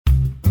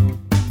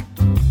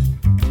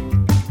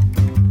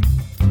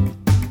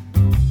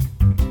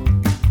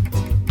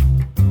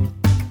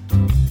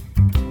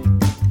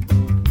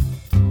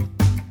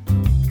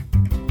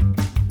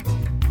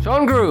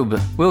YouTube.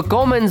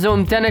 Willkommen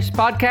zum Tennis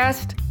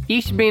Podcast.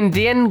 Ich bin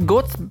den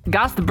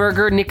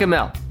Gastburger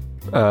Nicamel.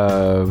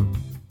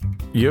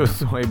 Yo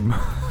soy...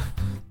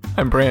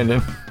 I'm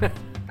Brandon.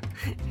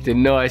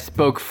 Didn't know I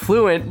spoke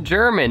fluent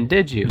German,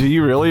 did you? Do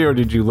you really, or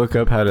did you look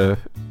up how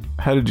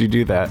did you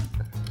do that?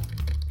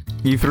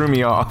 You threw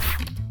me off.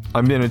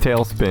 I'm in a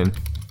tailspin.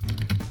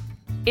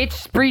 Ich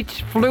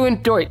spreche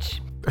fluent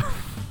Deutsch.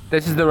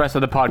 This is the rest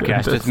of the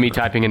podcast, just me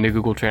typing into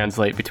Google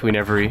Translate between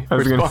every I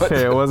was going to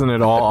say, it wasn't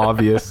at all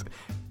obvious.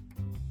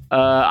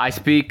 I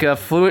speak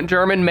fluent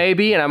German,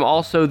 maybe, and I'm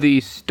also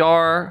the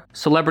star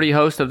celebrity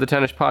host of the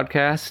Tennis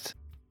Podcast.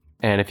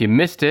 And if you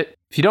missed it,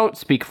 if you don't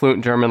speak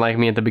fluent German like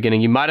me at the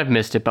beginning, you might have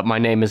missed it, but my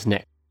name is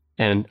Nick.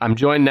 And I'm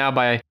joined now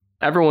by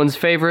everyone's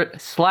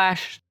favorite /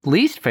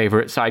 least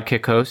favorite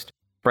sidekick host,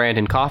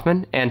 Brandon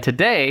Kaufman. And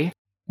today,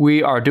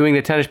 we are doing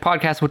the Tennis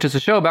Podcast, which is a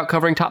show about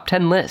covering top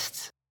 10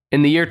 lists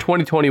in the year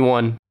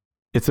 2021.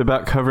 It's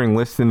about covering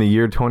lists in the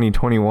year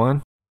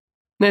 2021?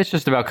 It's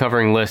just about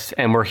covering lists,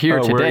 and we're here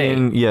today.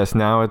 Yes,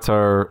 now it's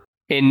our...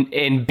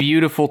 In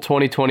beautiful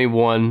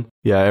 2021.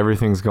 Yeah,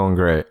 everything's going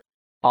great.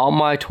 All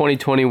my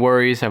 2020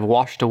 worries have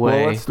washed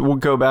away. Well, we'll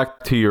go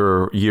back to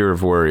your year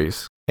of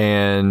worries.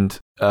 And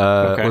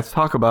let's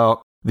talk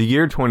about the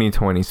year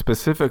 2020,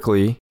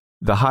 specifically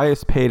the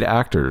highest paid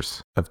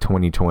actors of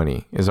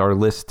 2020 is our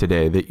list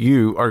today that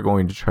you are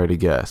going to try to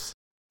guess.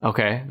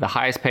 Okay, the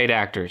highest paid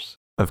actors.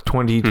 Of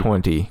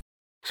 2020.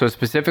 So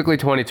specifically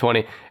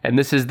 2020, and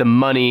this is the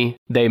money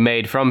they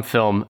made from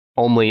film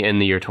only in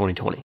the year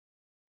 2020.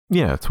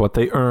 Yeah, it's what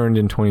they earned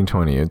in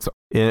 2020. It's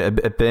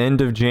at the end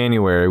of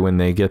January when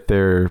they get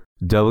their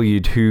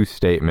W-2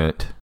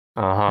 statement.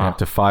 They have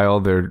to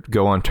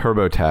go on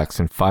TurboTax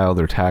and file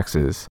their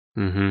taxes.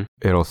 Mm-hmm.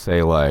 It'll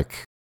say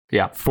like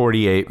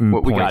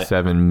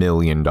 $48.7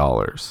 million.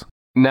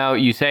 Now,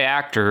 you say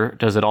actor.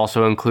 Does it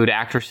also include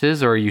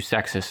actresses, or are you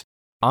sexist?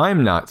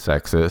 I'm not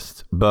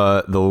sexist,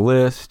 but the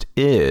list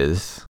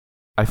is,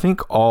 I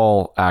think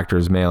all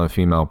actors, male and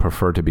female,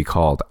 prefer to be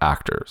called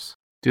actors.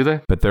 Do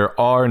they? But there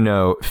are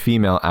no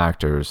female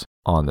actors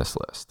on this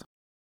list.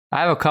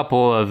 I have a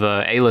couple of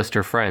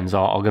A-lister friends.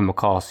 I'll give them a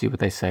call, see what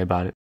they say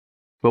about it.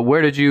 But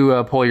where did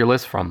you pull your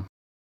list from?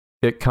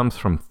 It comes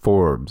from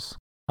Forbes.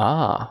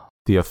 Ah.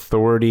 The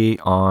authority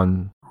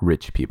on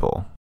rich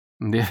people.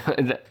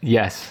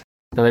 Yes.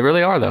 No, they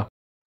really are, though.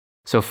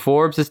 So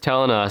Forbes is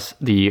telling us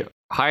the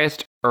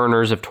highest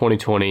earners of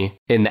 2020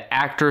 in the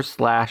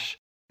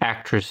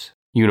actor/actress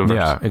universe.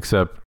 Yeah,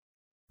 except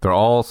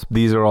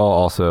these are all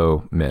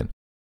also men.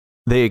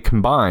 They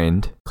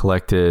combined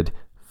collected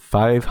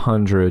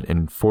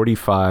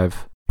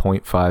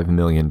 $545.5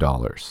 million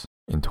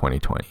in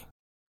 2020.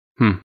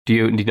 Do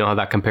you know how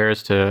that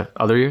compares to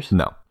other years?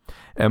 No.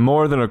 And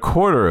more than a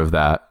quarter of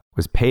that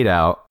was paid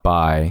out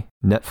by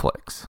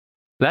Netflix.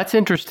 That's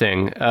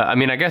interesting. I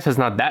mean, I guess it's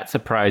not that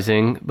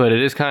surprising, but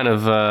it is kind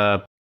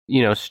of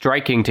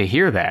striking to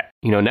hear that.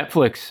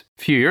 Netflix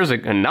a few years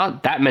ago,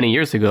 not that many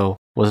years ago,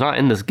 was not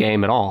in this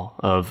game at all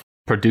of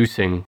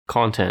producing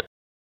content.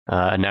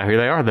 And now here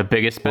they are, the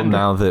biggest spender.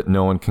 Well, now that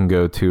no one can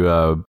go to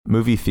a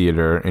movie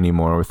theater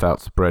anymore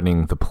without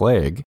spreading the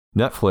plague,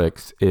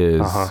 Netflix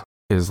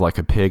is like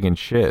a pig in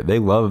shit. They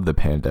love the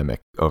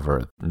pandemic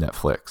over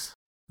Netflix.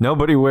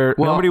 Nobody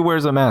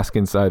wears a mask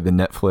inside the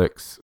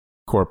Netflix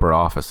corporate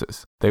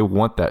offices. They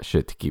want that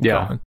shit to keep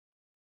going.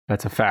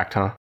 That's a fact,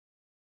 huh?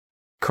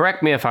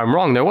 Correct me if I'm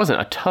wrong, there wasn't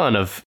a ton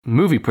of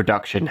movie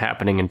production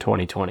happening in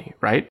 2020,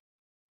 right?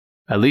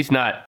 At least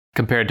not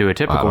compared to a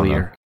typical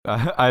year.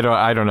 I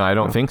don't know. I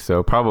don't think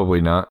so.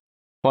 Probably not.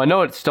 Well, I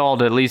know it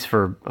stalled at least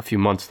for a few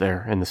months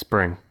there in the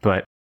spring,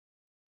 but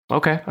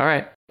okay, all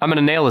right. I'm going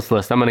to nail this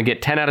list. I'm going to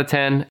get 10 out of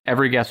 10.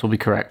 Every guess will be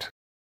correct.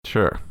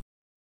 Sure.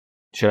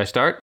 Should I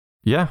start?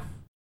 Yeah.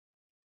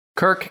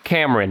 Kirk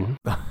Cameron.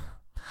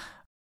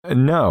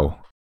 No.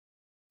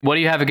 What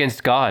do you have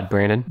against God,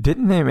 Brandon?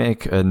 Didn't they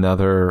make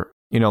another...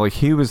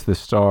 he was the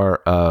star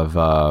of,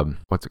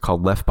 what's it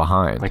called? Left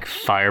Behind. Like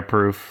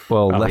Fireproof.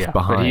 Well, Left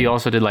Behind. But he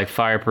also did like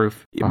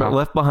Fireproof. But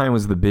Left Behind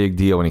was the big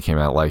deal when he came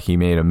out. Like, he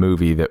made a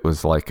movie that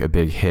was like a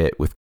big hit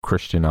with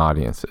Christian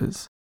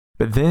audiences.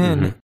 But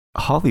then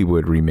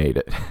Hollywood remade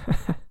it.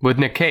 With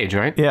Nick Cage,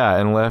 right? Yeah,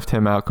 and left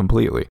him out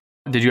completely.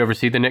 Did you ever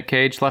see the Nick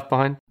Cage Left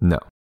Behind? No.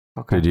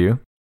 Okay. Did you?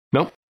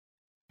 Nope.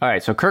 All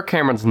right, so Kirk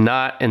Cameron's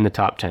not in the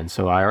top 10.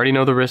 So I already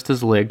know the wrist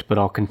is licked, but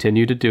I'll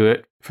continue to do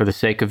it for the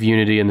sake of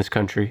unity in this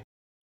country.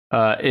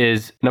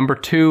 Is number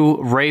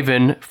 2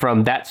 Raven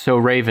from That's So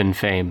Raven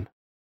fame?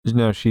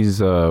 No, she's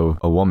a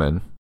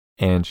woman,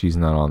 and she's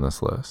not on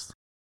this list.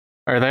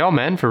 Are they all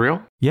men, for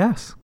real?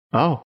 Yes.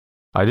 Oh.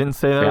 I didn't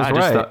say that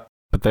was right,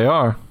 but they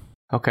are.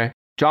 Okay.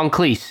 John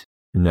Cleese?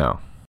 No.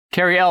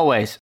 Carrie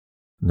Elways?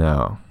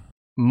 No.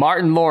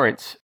 Martin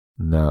Lawrence?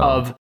 No.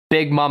 Of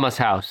Big Mama's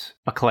House,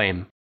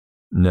 Acclaim?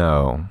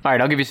 No. All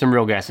right, I'll give you some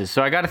real guesses.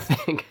 So I got to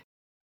think.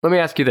 Let me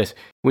ask you this.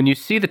 When you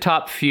see the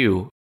top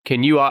few,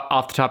 can you,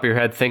 off the top of your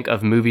head, think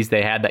of movies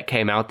they had that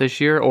came out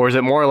this year? Or is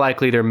it more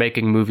likely they're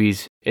making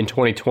movies in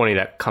 2020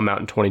 that come out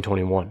in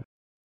 2021?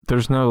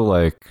 There's no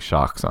like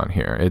shocks on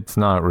here. It's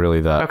not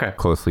really that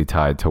closely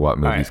tied to what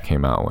movies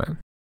came out when.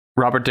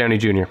 Robert Downey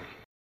Jr.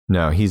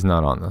 No, he's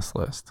not on this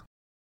list.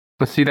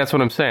 Let's see, that's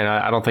what I'm saying.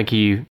 I don't think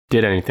he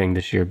did anything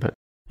this year, but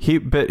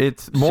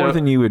it's more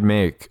than you would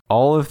make.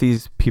 All of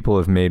these people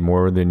have made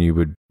more than you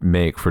would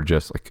make for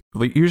just like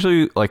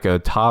usually like a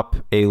top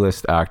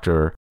A-list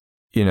actor.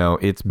 You know,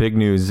 it's big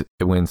news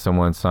when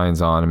someone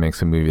signs on and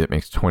makes a movie that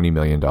makes $20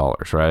 million,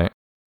 right?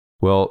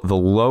 Well, the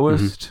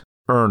lowest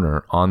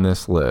earner on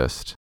this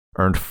list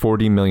earned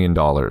 $40 million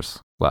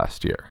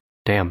last year.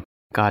 Damn.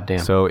 Goddamn.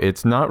 So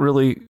it's not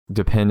really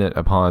dependent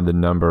upon the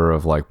number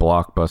of like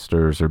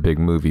blockbusters or big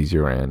movies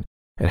you're in.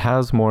 It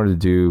has more to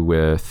do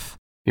with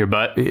your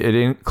butt. It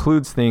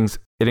includes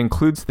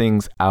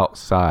things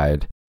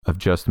outside of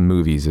just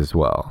movies as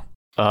well.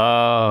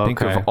 Oh, Think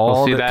of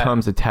all that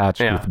comes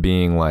attached with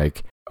being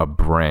like a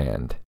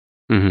brand.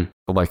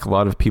 Like a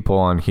lot of people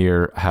on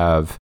here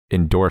have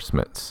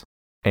endorsements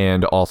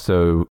and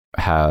also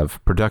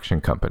have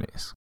production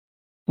companies.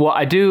 Well,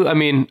 I do. I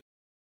mean,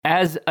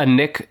 as a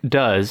Nick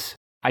does,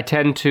 I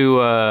tend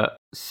to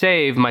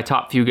save my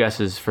top few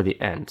guesses for the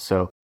end.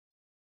 So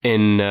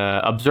in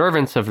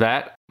observance of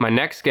that, my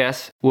next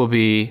guess will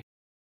be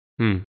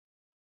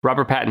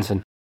Robert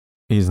Pattinson.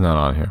 He's not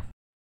on here.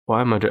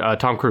 Why am I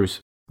Tom Cruise?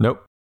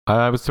 Nope.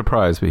 I was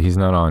surprised, but he's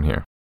not on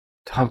here.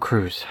 Tom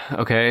Cruise.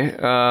 Okay.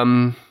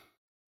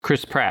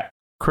 Chris Pratt.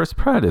 Chris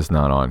Pratt is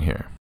not on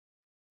here.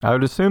 I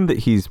would assume that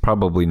he's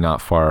probably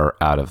not far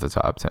out of the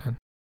top 10.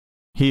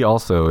 He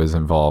also is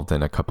involved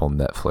in a couple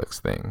Netflix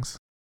things.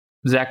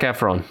 Zac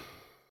Efron.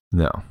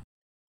 No.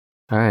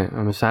 All right.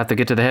 I'm going to have to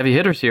get to the heavy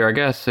hitters here, I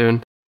guess,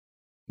 soon.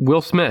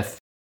 Will Smith.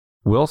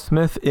 Will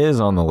Smith is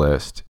on the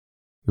list.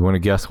 You want to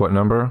guess what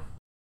number?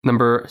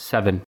 Number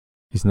 7.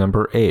 He's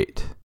number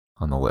 8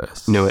 on the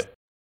list. Knew it.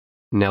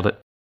 Nailed it.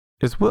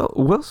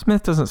 Will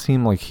Smith doesn't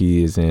seem like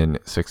he is in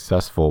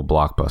successful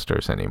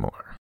blockbusters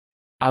anymore.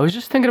 I was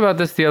just thinking about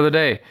this the other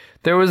day.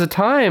 There was a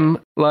time,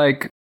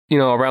 like, you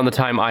know, around the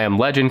time I Am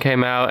Legend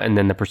came out, and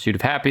then The Pursuit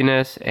of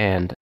Happiness,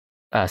 and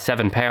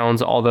 7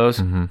 Pounds, all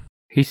those.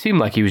 He seemed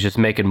like he was just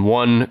making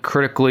one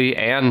critically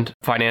and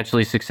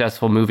financially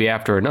successful movie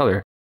after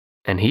another.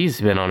 And he's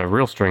been on a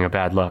real string of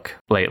bad luck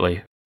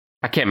lately.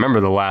 I can't remember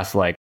the last,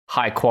 like,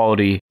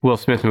 high-quality Will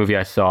Smith movie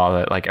I saw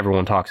that, like,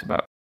 everyone talks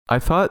about. I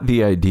thought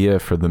the idea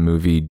for the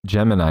movie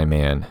Gemini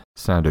Man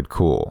sounded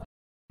cool,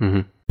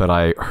 but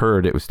I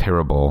heard it was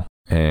terrible.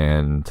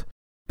 And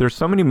there's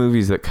so many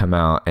movies that come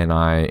out, and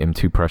I am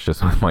too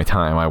precious with my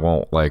time. I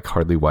won't like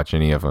hardly watch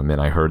any of them.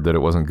 And I heard that it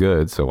wasn't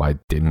good, so I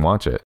didn't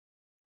watch it.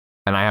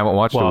 And I haven't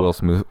watched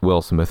a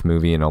Will Smith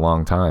movie in a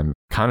long time,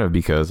 kind of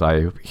because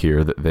I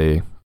hear that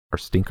they are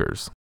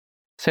stinkers.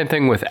 Same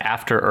thing with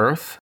After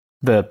Earth.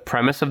 The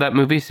premise of that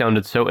movie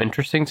sounded so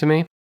interesting to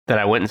me that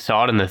I went and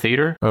saw it in the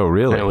theater. Oh,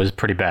 really? And it was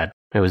pretty bad.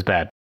 It was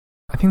bad.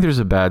 I think there's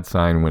a bad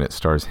sign when it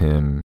stars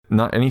him.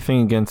 Not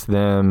anything against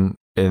them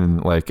in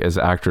like as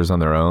actors on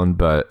their own,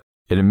 but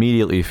it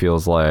immediately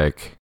feels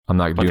like I'm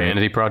not doing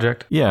Vanity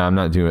Project. Yeah, I'm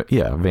not doing.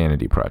 Yeah,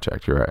 Vanity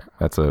Project. You're right.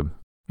 That's a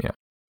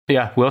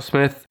Yeah, Will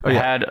Smith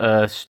had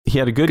a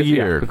good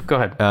year. Yeah, go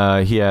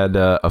ahead. He had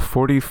a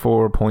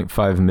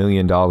 $44.5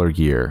 million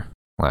year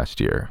last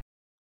year.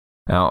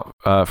 Now,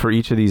 for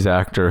each of these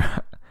actors,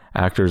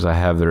 I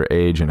have their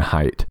age and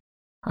height.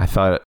 I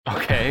thought.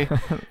 Okay,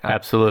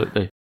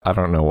 absolutely. I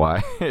don't know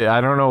why.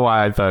 I don't know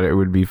why I thought it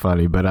would be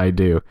funny, but I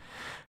do.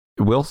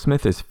 Will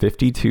Smith is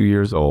 52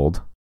 years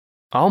old.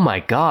 Oh my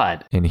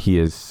God. And he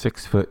is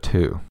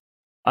 6'2".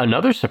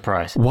 Another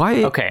surprise.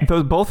 Why? Okay.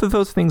 Both of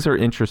those things are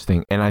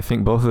interesting. And I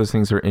think both of those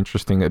things are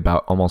interesting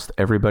about almost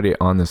everybody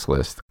on this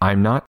list.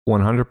 I'm not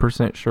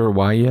 100% sure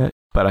why yet,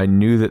 but I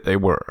knew that they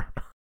were.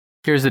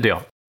 Here's the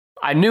deal.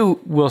 I knew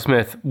Will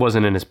Smith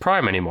wasn't in his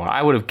prime anymore.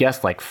 I would have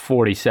guessed like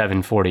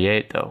 47,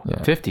 48 though.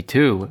 Yeah.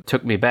 52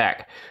 took me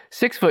back.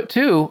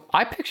 6'2",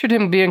 I pictured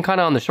him being kind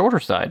of on the shorter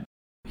side.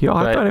 I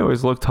thought he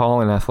always looked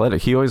tall and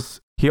athletic. He always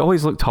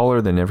looked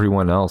taller than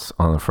everyone else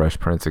on The Fresh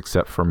Prince,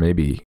 except for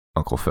maybe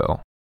Uncle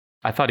Phil.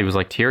 I thought he was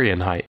like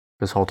Tyrion height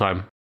this whole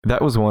time.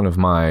 That was one of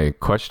my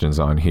questions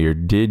on here.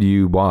 Did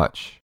you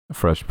watch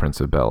Fresh Prince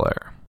of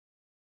Bel-Air?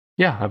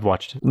 Yeah, I've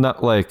watched it.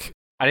 Not like...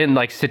 I didn't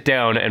like sit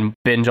down and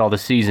binge all the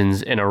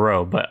seasons in a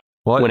row, but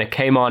when it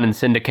came on in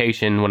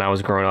syndication when I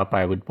was growing up,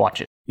 I would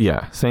watch it.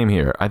 Yeah, same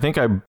here. I think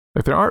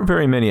there aren't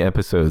very many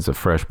episodes of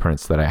Fresh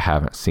Prince that I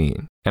haven't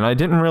seen. And I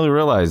didn't really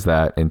realize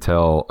that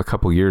until a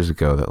couple years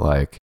ago that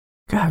like,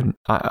 God,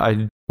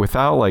 I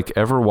without like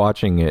ever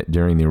watching it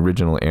during the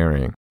original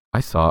airing,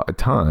 I saw a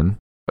ton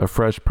of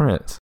Fresh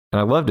Prince.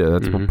 And I loved it.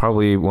 That's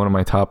probably one of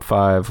my top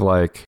 5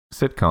 like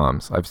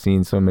sitcoms. I've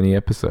seen so many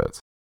episodes.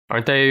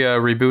 Aren't they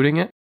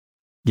rebooting it?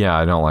 Yeah,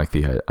 I don't like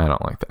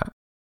that.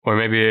 Or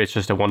maybe it's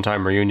just a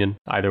one-time reunion.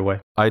 Either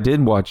way. I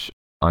did watch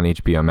on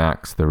HBO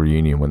Max the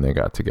reunion when they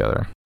got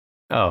together.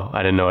 Oh,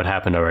 I didn't know it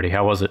happened already.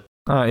 How was it?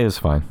 It was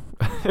fine.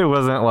 It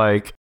wasn't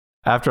like,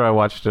 after I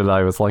watched it,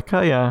 I was like,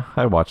 oh yeah,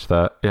 I watched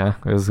that. Yeah,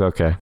 it was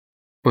okay.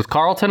 Was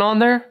Carlton on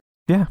there?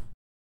 Yeah.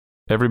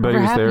 Everybody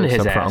was there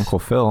except for Uncle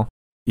Phil.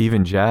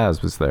 Even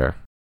Jazz was there.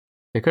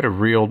 They could have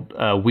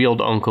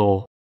wheeled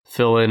Uncle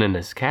Phil in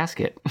his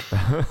casket.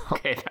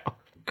 Okay, now.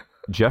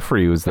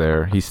 Jeffrey was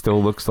there. He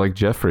still looks like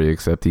Jeffrey,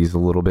 except he's a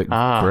little bit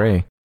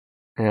gray.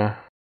 Yeah,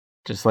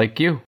 just like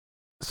you.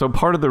 So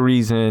part of the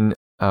reason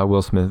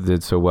Will Smith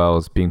did so well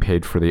is being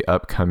paid for the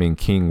upcoming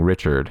King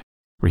Richard,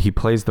 where he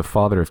plays the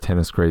father of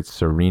tennis greats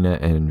Serena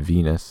and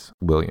Venus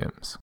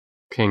Williams.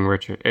 King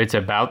Richard. It's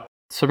about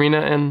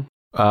Serena and...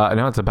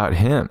 No, it's about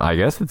him. I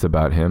guess it's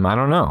about him. I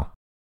don't know.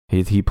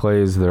 He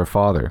plays their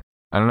father.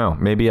 I don't know.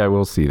 Maybe I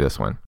will see this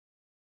one.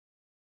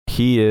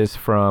 He is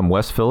from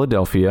West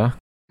Philadelphia,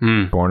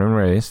 born and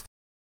raised.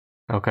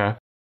 Okay.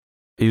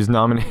 He's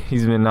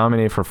been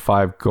nominated for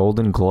 5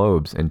 Golden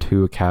Globes and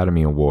 2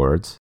 Academy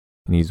Awards,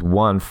 and he's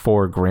won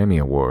 4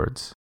 Grammy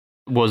Awards.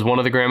 Was one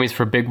of the Grammys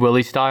for Big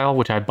Willie Style,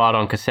 which I bought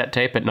on cassette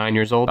tape at 9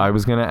 years old? I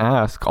was going to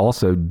ask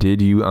also,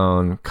 did you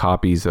own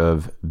copies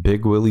of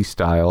Big Willie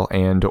Style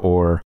and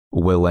or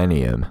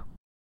Willennium?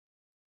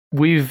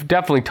 We've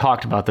definitely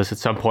talked about this at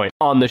some point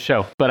on the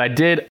show, but I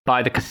did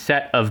buy the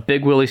cassette of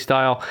Big Willie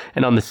Style,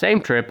 and on the same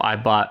trip, I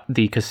bought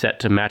the cassette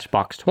to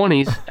Matchbox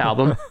 20's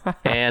album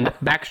and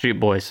Backstreet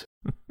Boys.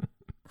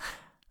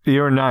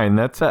 You're 9.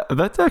 That's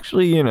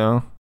actually,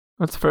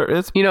 that's fair.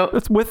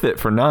 It's with it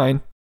for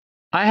 9.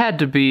 I had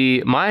to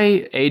be,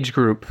 my age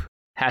group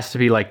has to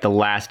be like the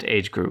last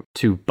age group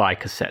to buy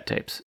cassette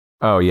tapes.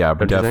 Oh, yeah,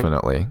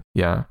 definitely.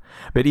 Yeah.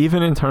 But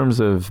even in terms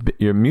of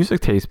your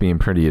music taste being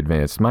pretty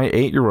advanced, my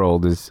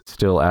 8-year-old is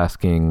still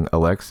asking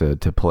Alexa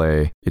to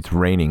play It's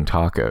Raining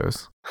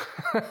Tacos.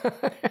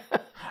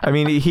 I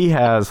mean, he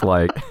has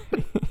a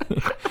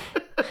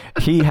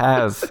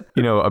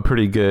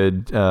pretty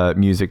good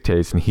music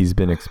taste, and he's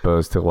been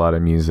exposed to a lot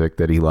of music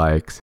that he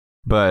likes.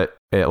 But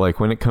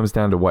when it comes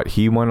down to what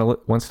he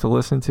wants to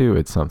listen to,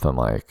 it's something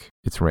like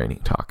It's Raining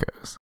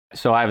Tacos.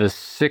 So I have a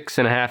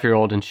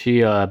 6.5-year-old, and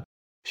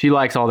she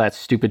likes all that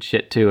stupid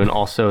shit too, and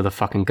also the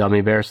fucking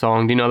Gummy Bear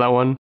song. Do you know that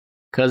one?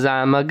 'Cause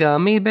I'm a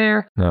gummy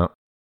bear. No.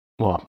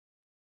 Well,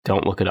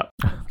 don't look it up.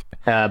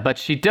 But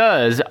she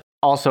does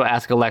also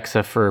ask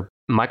Alexa for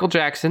Michael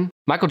Jackson.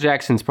 Michael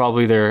Jackson's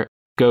probably their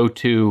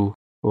go-to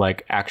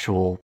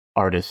actual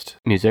artist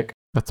music.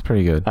 That's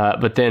pretty good.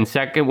 But then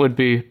second would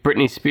be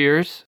Britney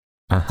Spears.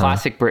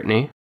 Classic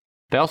Britney.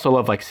 They also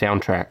love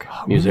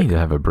soundtrack music. We need to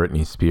have a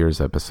Britney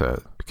Spears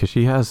episode because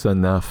she has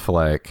enough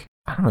I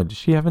don't know, does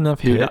she have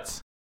enough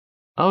hits?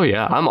 Oh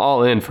yeah, I'm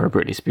all in for a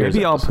Britney Spears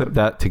Maybe episode. I'll put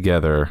that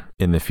together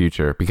in the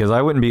future because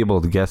I wouldn't be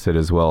able to guess it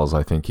as well as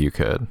I think you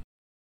could.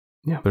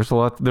 Yeah. There's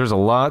a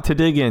lot to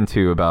dig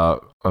into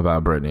about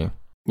Britney.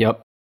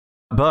 Yep.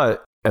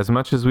 But as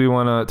much as we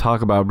want to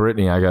talk about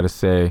Britney, I got to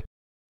say,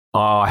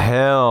 oh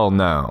hell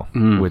no,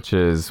 which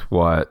is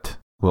what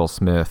Will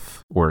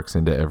Smith works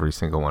into every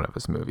single one of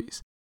his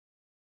movies.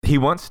 He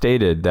once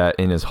stated that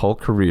in his whole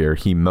career,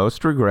 he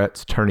most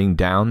regrets turning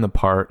down the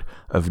part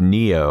of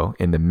Neo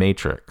in The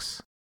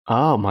Matrix.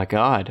 Oh my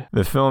God.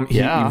 The film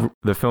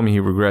he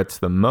regrets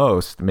the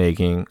most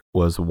making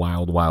was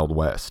Wild Wild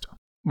West.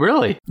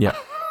 Really? Yeah.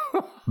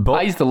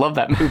 I used to love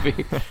that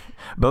movie.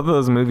 Both of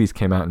those movies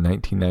came out in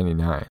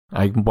 1999.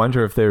 I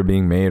wonder if they were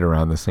being made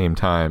around the same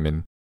time,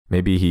 and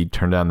maybe he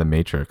turned down The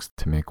Matrix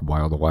to make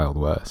Wild Wild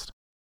West.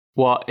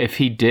 Well, if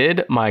he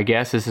did, my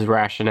guess is his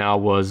rationale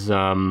was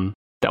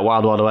that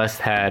Wild Wild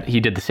West he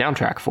did the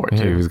soundtrack for it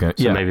too.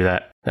 Maybe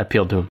that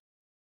appealed to him.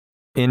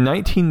 In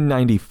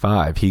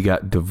 1995, he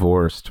got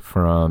divorced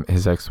from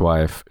his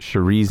ex-wife,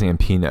 Cherie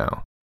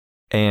Zampino,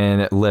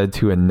 and it led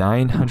to a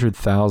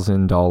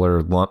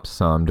 $900,000 lump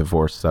sum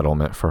divorce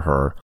settlement for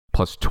her,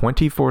 plus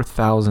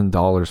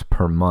 $24,000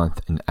 per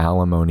month in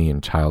alimony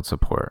and child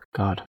support.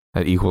 God.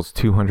 That equals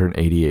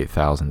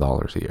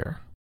 $288,000 a year.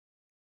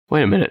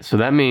 Wait a minute. So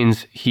that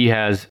means he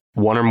has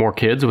one or more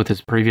kids with his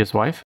previous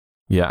wife?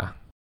 Yeah.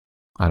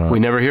 I don't know. We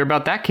never hear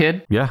about that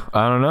kid. Yeah,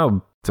 I don't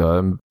know. It's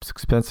an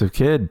expensive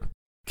kid.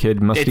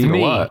 Kid must eat a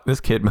lot. This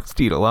kid must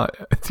eat a lot.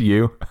 It's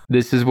you.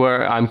 This is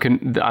where I'm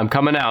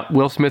coming out.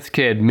 Will Smith's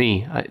kid,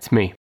 me. It's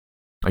me.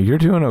 You're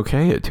doing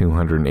okay at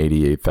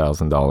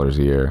 $288,000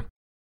 a year.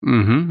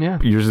 Mm-hmm, yeah.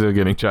 You're still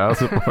getting child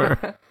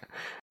support?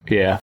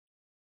 Yeah.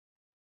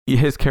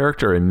 His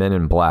character in Men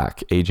in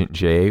Black, Agent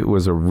J,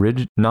 was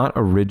not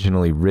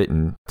originally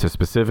written to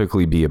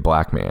specifically be a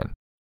black man.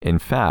 In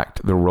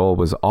fact, the role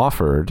was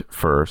offered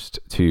first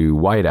to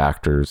white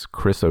actors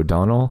Chris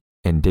O'Donnell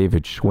and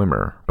David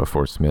Schwimmer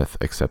before Smith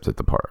accepted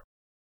the part.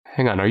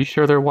 Hang on, are you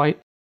sure they're white?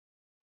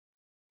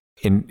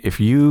 And if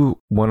you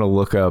want to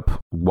look up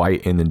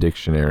white in the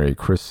dictionary,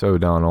 Chris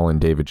O'Donnell and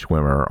David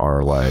Schwimmer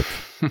are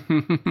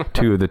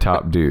two of the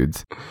top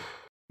dudes.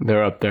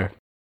 They're up there.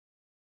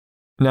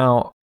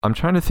 Now, I'm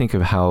trying to think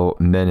of how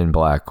Men in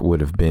Black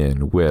would have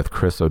been with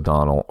Chris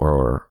O'Donnell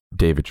or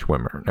David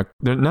Schwimmer. Now,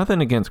 there's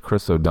nothing against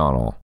Chris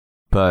O'Donnell,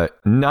 but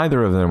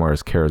neither of them are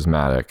as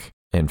charismatic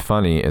and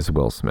funny as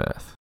Will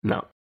Smith.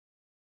 No.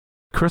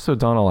 Chris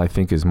O'Donnell, I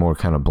think, is more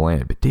kind of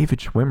bland, but David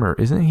Schwimmer,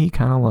 isn't he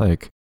kind of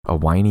like a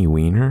whiny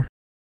wiener?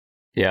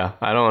 Yeah,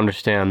 I don't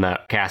understand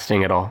that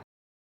casting at all.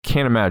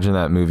 Can't imagine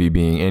that movie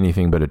being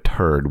anything but a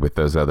turd with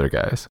those other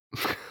guys.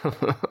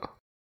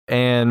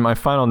 And my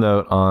final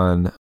note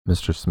on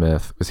Mr.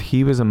 Smith was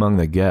he was among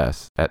the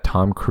guests at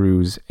Tom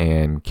Cruise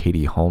and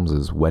Katie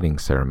Holmes' wedding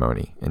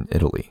ceremony in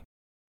Italy.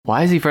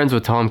 Why is he friends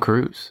with Tom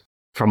Cruise?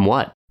 From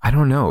what? I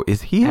don't know.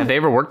 Have they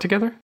ever worked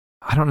together?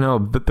 I don't know,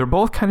 but they're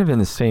both kind of in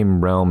the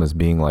same realm as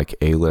being like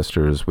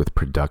A-listers with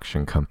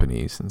production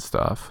companies and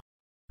stuff.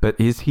 But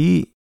is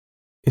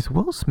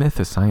Will Smith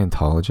a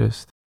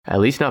Scientologist? At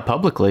least not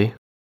publicly.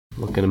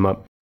 Looking him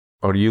up.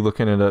 Oh, are you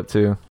looking it up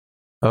too?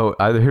 Oh,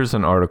 here's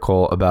an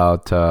article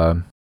about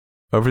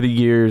over the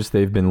years,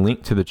 they've been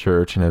linked to the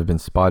church and have been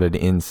spotted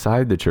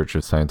inside the Church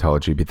of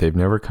Scientology, but they've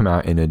never come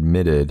out and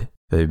admitted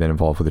they've been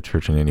involved with the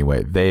church in any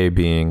way. They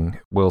being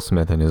Will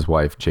Smith and his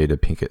wife, Jada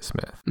Pinkett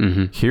Smith.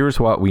 Mm-hmm. Here's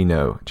what we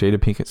know. Jada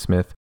Pinkett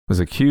Smith was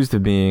accused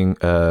of being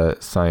a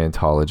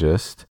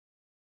Scientologist.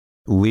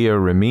 Leah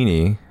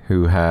Remini,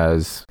 who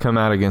has come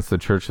out against the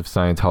Church of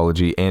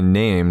Scientology and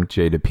named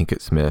Jada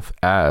Pinkett Smith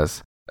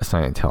as a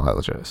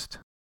Scientologist.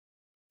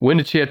 When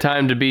did she have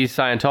time to be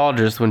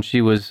Scientologist when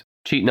she was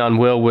cheating on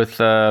Will with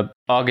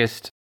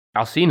August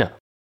Alsina?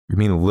 You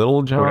mean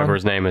Lil Jon? Whatever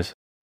his name is.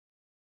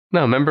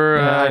 No, remember?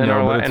 Yeah, I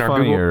know, but it's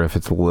funnier Google? if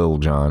it's Lil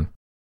Jon.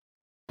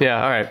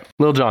 Yeah, all right.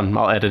 Lil Jon,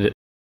 I'll edit it.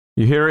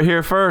 You hear it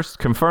here first.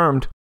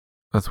 Confirmed.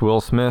 That's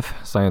Will Smith,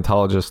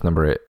 Scientologist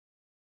number 8.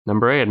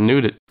 Number 8, I knew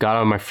it. Got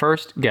on my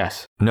first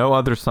guess. No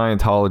other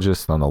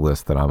Scientologists on the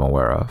list that I'm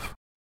aware of.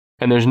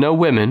 And there's no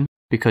women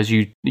because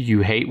you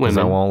hate women. Because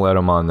I won't let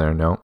them on there,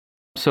 no.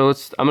 So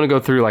I'm going to go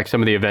through like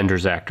some of the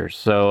Avengers actors.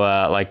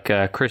 So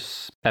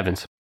Chris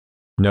Evans.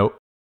 Nope.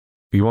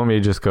 You want me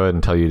to just go ahead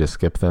and tell you to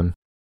skip them?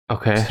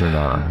 Okay. They're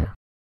not on here.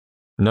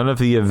 None of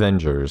the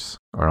Avengers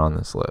are on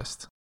this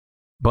list.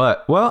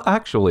 But, well,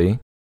 actually,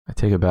 I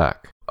take it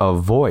back. A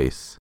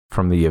voice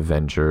from the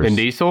Avengers. Vin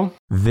Diesel?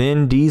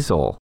 Vin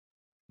Diesel.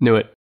 Knew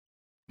it.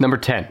 Number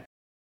 10.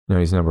 No,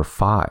 he's number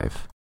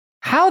 5.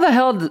 How the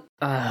hell...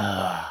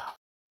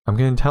 I'm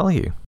going to tell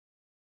you.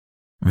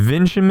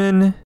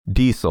 Benjamin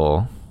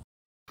Diesel.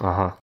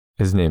 Uh-huh.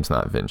 His name's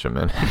not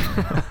Benjamin.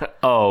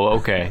 Oh,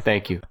 okay.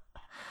 Thank you.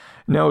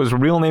 No, his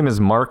real name is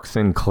Mark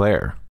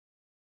Sinclair.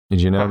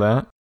 Did you know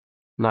that?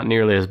 Not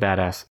nearly as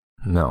badass.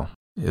 No.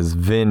 Is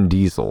Vin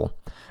Diesel.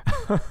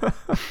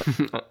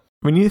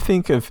 When you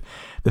think of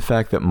the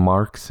fact that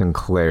Mark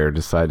Sinclair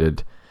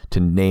decided to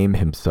name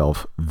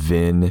himself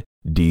Vin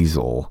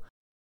Diesel,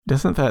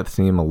 doesn't that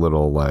seem a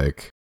little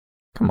like,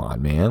 come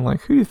on, man,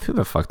 like who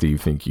the fuck do you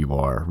think you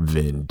are,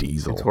 Vin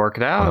Diesel? It's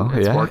worked out.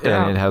 Well, Worked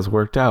out. And it has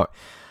worked out.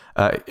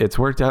 It's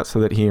worked out so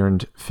that he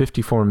earned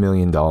 $54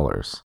 million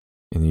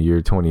in the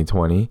year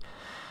 2020.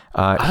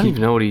 I don't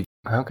even know what he...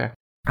 Okay.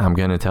 I'm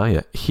going to tell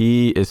you.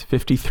 He is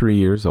 53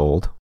 years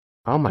old.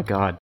 Oh, my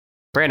God.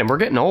 Brandon, we're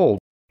getting old.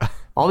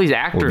 All these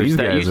actors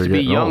that used to be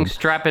young, old.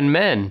 Strapping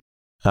men.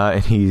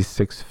 And he's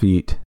 6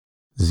 feet,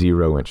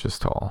 0 inches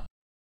tall.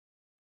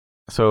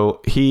 So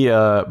he,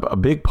 a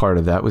big part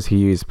of that was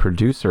he is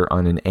producer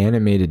on an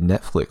animated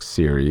Netflix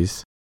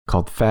series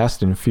called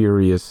Fast and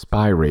Furious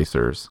Spy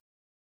Racers,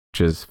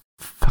 which is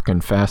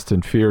fucking Fast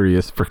and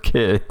Furious for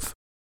kids.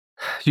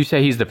 Did you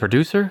say he's the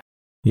producer?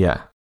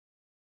 Yeah.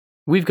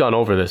 We've gone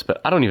over this, but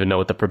I don't even know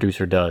what the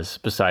producer does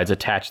besides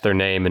attach their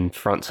name and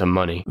front some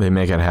money. They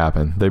make it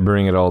happen. They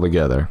bring it all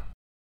together.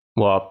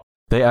 Well,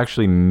 they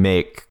actually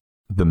make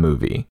the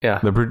movie. Yeah.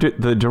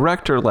 The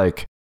director,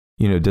 like,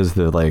 you know, does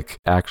the like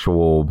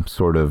actual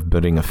sort of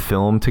putting a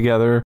film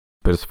together.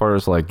 But as far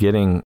as like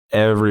getting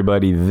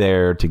everybody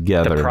there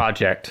together.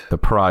 The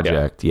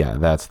project, yeah,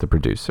 that's the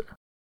producer.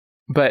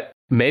 But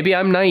maybe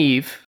I'm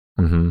naive,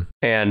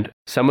 and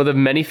some of the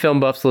many film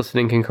buffs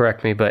listening can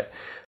correct me, but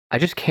I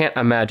just can't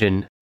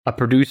imagine a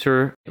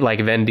producer like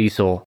Vin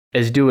Diesel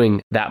is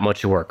doing that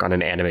much work on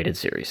an animated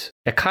series.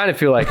 I kind of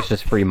feel like it's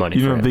just free money.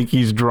 You don't think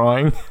he's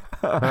drawing?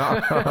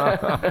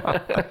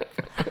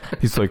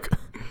 He's like,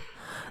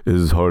 this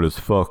is hard as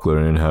fuck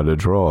learning how to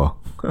draw.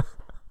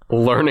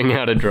 Learning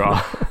how to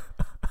draw.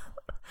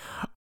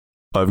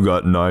 I've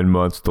got 9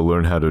 months to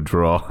learn how to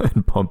draw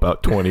and pump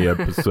out 20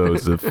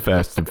 episodes of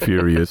Fast and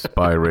Furious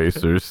Spy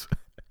Racers.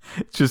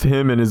 It's just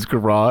him in his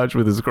garage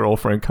with his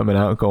girlfriend coming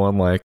out and going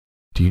like,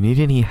 do you need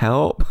any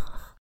help?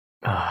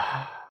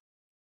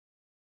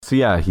 So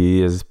yeah,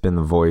 he has been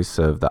the voice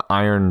of the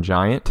Iron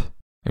Giant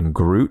and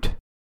Groot.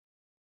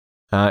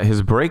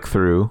 His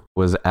breakthrough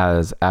was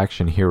as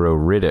action hero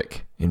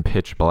Riddick in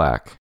Pitch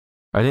Black.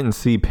 I didn't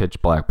see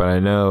Pitch Black, but I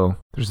know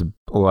there's a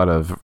lot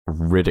of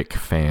Riddick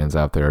fans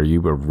out there. Are you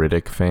a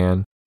Riddick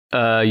fan?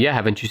 Yeah,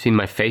 haven't you seen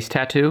my face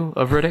tattoo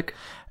of Riddick?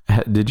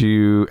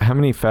 How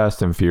many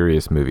Fast and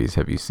Furious movies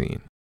have you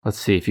seen? Let's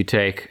see, if you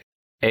take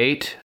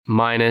 8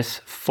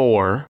 minus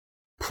 4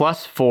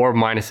 plus 4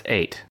 minus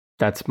 8.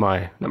 That's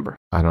my number.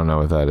 I don't know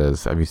what that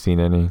is. Have you seen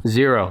any?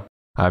 0.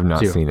 I've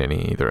not seen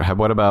any either.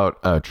 What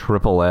about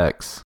Triple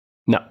X?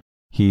 No.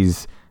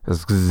 He's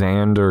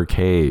Xander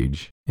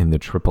Cage in the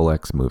Triple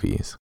X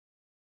movies.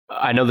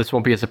 I know this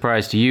won't be a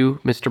surprise to you,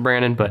 Mr.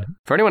 Brandon, but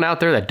for anyone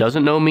out there that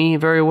doesn't know me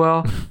very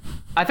well,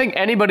 I think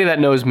anybody that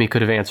knows me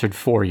could have answered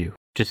for you.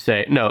 Just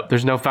say, no,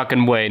 there's no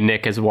fucking way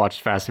Nick has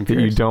watched Fast and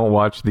Furious. You don't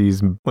watch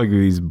these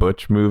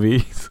Butch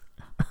movies?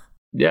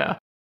 Yeah.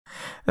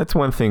 That's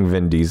one thing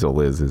Vin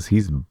Diesel is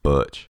he's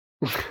butch.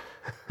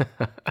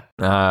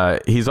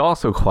 He's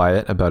also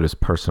quiet about his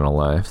personal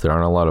life. There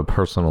aren't a lot of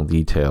personal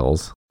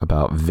details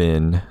about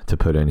Vin to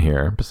put in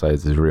here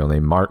besides his real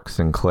name, Mark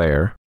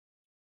Sinclair.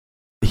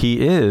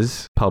 He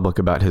is public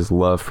about his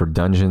love for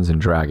Dungeons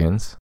and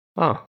Dragons.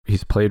 Oh.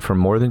 He's played for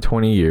more than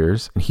 20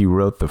 years, and he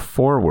wrote the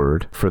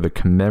foreword for the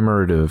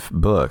commemorative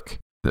book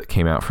that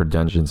came out for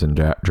Dungeons and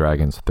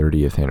Dragons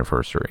 30th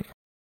anniversary.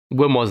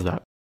 When was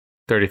that?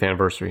 30th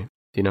anniversary.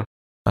 Do you know?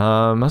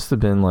 Must have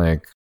been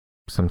like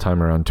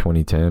sometime around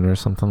 2010 or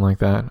something like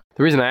that.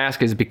 The reason I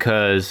ask is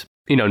because,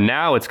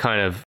 now it's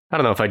kind of, I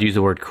don't know if I'd use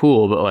the word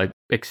cool, but like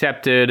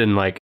accepted, and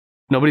like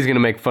nobody's going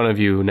to make fun of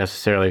you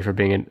necessarily for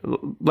being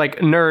like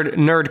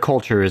nerd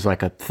culture is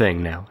like a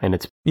thing now. And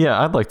it's,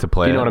 yeah, I'd like to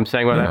play. You know what I'm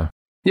saying about that?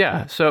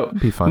 Yeah. So it'd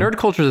be fun. Nerd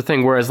culture is a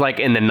thing. Whereas like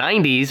in the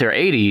 90s or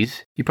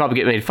 80s, you probably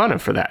get made fun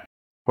of for that,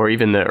 or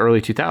even the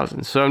early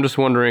 2000s. So I'm just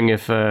wondering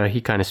if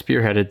he kind of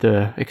spearheaded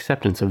the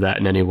acceptance of that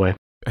in any way.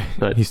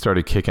 But he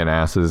started kicking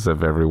asses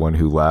of everyone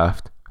who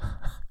laughed.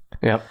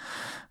 Yep.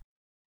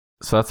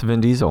 So that's Vin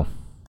Diesel.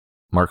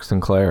 Mark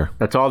Sinclair.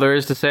 That's all there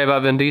is to say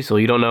about Vin Diesel.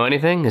 You don't know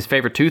anything? His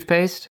favorite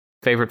toothpaste?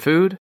 Favorite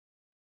food?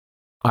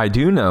 I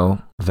do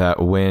know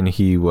that when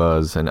he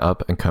was an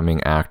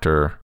up-and-coming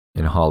actor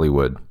in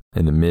Hollywood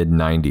in the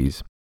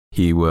mid-90s,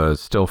 he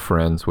was still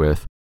friends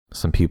with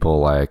some people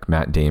like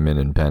Matt Damon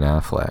and Ben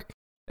Affleck.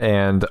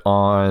 And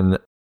on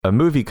a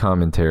movie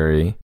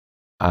commentary,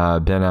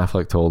 Ben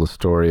Affleck told a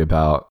story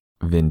about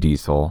Vin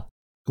Diesel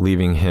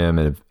leaving him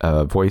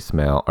a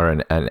voicemail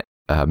or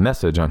a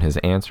message on his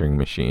answering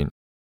machine.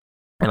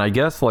 And I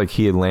guess like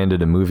he had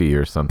landed a movie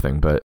or something,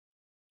 but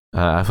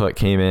Affleck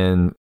came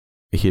in,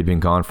 he had been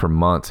gone for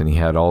months, and he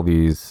had all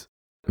these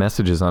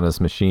messages on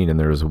his machine, and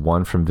there was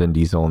one from Vin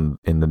Diesel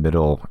in the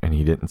middle, and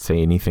he didn't say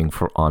anything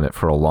on it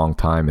for a long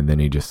time, and then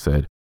he just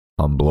said,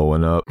 "I'm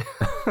blowing up."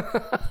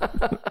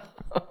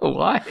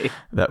 Why?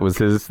 That was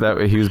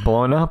he was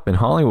blowing up in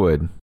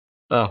Hollywood.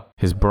 Oh.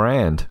 His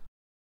brand.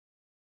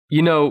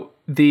 You're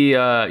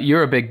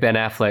a big Ben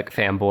Affleck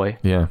fanboy.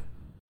 Yeah.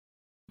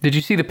 Did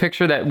you see the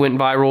picture that went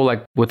viral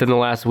like within the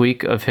last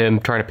week of him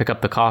trying to pick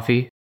up the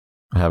coffee?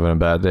 Having a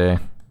bad day.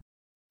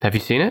 Have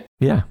you seen it?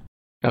 Yeah.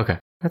 Okay.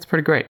 That's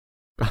pretty great.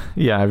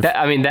 Yeah.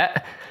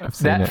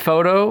 That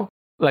photo,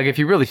 like if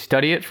you really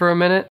study it for a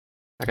minute,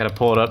 I got to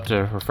pull it up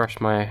to refresh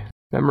my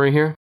memory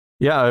here.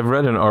 Yeah, I've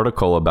read an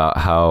article about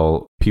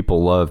how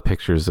people love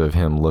pictures of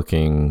him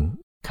looking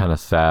kind of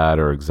sad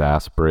or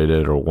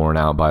exasperated or worn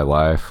out by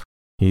life.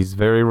 He's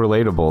very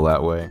relatable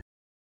that way.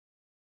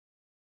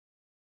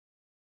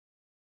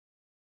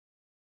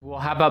 Well,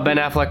 how about Ben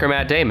Affleck or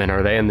Matt Damon?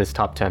 Are they in this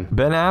top 10?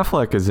 Ben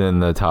Affleck is in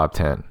the top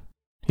 10.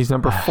 He's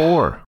number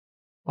 4.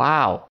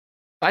 Wow.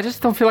 I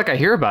just don't feel like I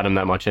hear about him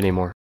that much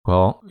anymore.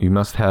 Well, you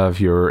must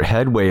have your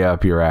head way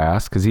up your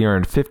ass because he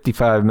earned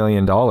 $55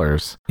 million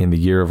in the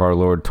year of our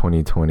Lord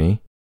 2020.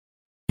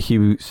 He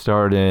recently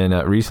starred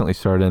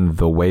in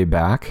The Way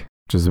Back,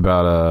 which is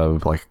about a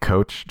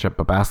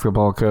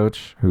basketball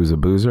coach who's a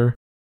boozer.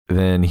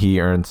 Then he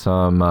earned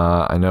some,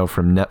 I know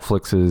from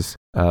Netflix's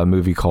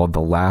movie called The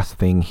Last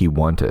Thing He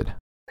Wanted.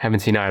 Haven't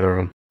seen either of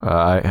them.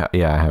 I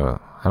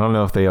haven't. I don't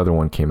know if the other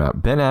one came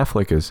out. Ben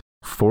Affleck is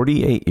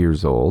 48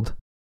 years old.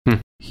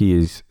 He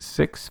is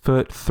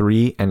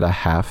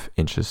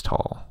 6'3.5"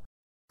 tall.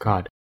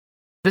 God.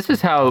 This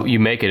is how you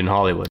make it in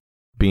Hollywood.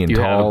 Being tall.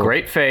 You have a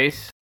great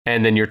face,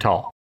 and then you're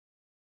tall.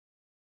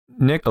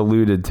 Nick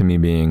alluded to me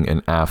being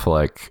an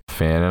Affleck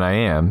fan, and I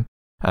am.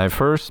 I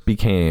first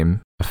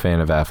became a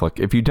fan of Affleck.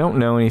 If you don't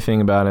know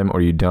anything about him,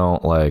 or you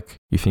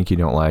think you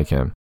don't like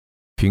him,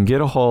 if you can get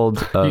a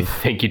hold of... You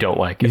think you don't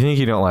like him. You think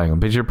you don't like him,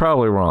 but you're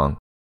probably wrong.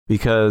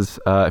 Because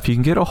if you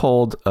can get a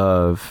hold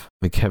of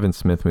the Kevin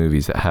Smith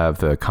movies that have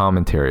the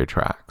commentary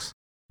tracks,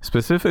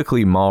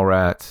 specifically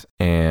Mallrats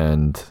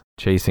and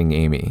Chasing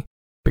Amy,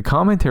 the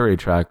commentary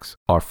tracks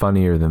are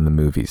funnier than the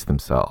movies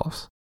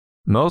themselves.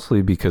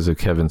 Mostly because of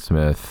Kevin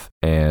Smith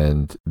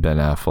and Ben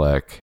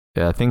Affleck.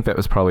 I think that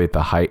was probably at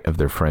the height of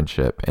their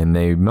friendship, and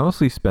they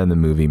mostly spend the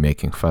movie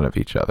making fun of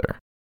each other.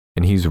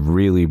 And he's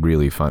really,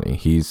 really funny.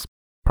 He's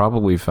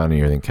probably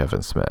funnier than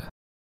Kevin Smith.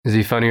 Is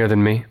he funnier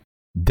than me?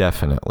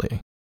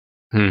 Definitely.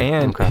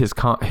 And okay. his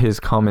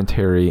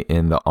commentary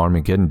in the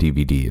Armageddon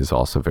DVD is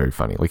also very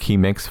funny. Like he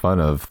makes fun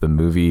of the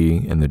movie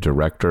and the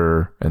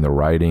director and the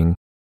writing.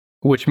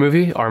 Which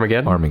movie?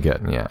 Armageddon?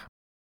 Armageddon, yeah.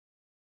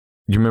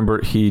 You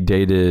remember he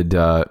dated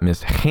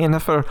Miss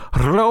Jennifer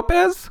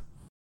Lopez?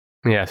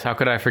 Yes, how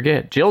could I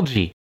forget? Jill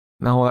G.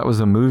 No, that was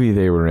a movie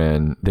they were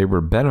in. They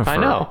were Bennifer. I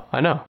know.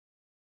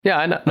 Yeah,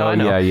 I know. No, I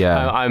know.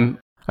 Yeah. I'm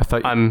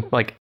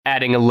like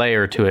adding a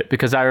layer to it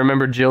because I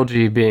remember Jill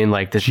G being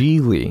like this.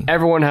 Geely.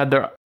 Everyone had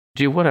their...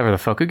 Gee, whatever the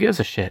fuck, who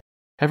gives a shit?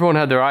 Everyone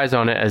had their eyes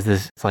on it as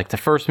this, it's like the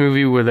first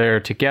movie where they're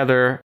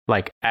together,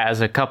 like as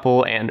a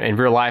couple and in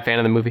real life and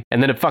in the movie,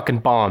 and then it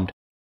fucking bombed.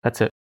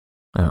 That's it.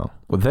 Oh,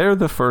 well, they're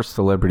the first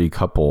celebrity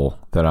couple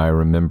that I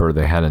remember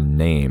they had a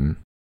name,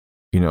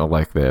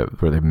 like where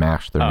they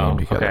mashed their name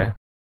together. Okay.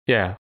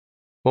 Yeah.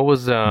 What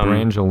was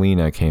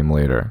Brangelina came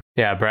later.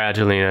 Yeah,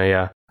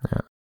 Brangelina,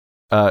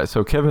 yeah.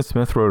 So Kevin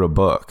Smith wrote a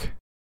book.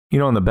 You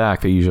know, on the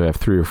back, they usually have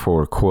 3 or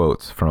 4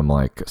 quotes from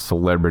like a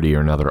celebrity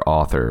or another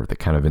author that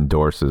kind of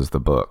endorses the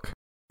book.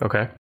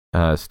 Okay.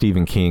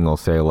 Stephen King will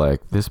say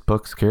like, this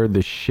book scared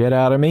the shit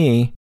out of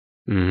me.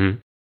 Mm-hmm.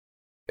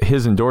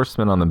 His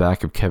endorsement on the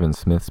back of Kevin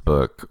Smith's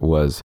book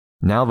was,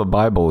 now the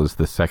Bible is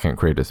the 2nd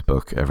greatest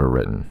book ever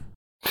written.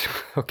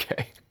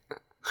 Okay.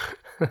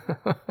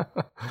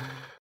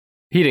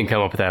 He didn't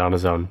come up with that on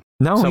his own.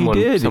 No, he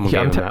did. Someone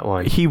gave him that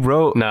line. He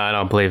wrote... No, I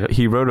don't believe it.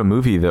 He wrote a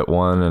movie that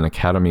won an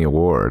Academy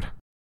Award.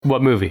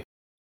 What movie?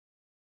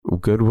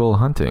 Good Will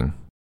Hunting.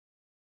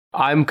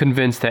 I'm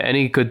convinced that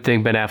any good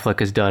thing Ben Affleck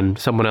has done,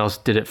 someone else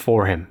did it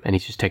for him, and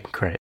he's just taking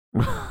credit.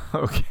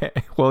 Okay.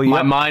 Well,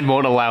 my mind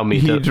won't allow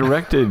me to. He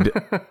directed...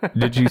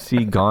 Did you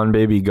see Gone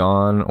Baby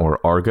Gone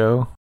or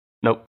Argo?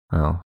 Nope.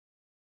 Oh.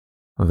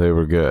 Well, they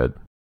were good.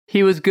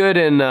 He was good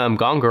in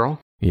Gone Girl.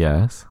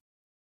 Yes.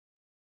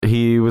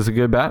 He was a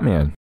good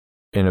Batman.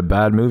 In a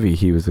bad movie,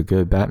 he was a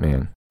good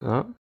Batman.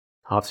 Oh,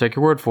 I'll have to take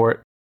your word for it.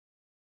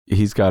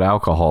 He's got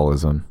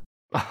alcoholism.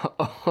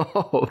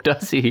 Oh,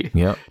 does he?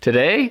 Yep.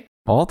 Today?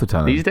 All the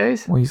time. These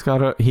days? Well, he's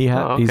had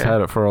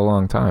it for a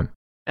long time.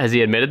 Has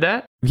he admitted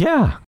that?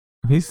 Yeah.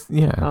 He's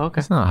okay.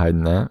 He's not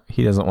hiding that.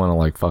 He doesn't want to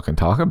like fucking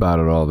talk about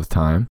it all the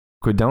time.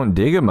 Don't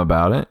dig him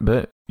about it,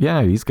 but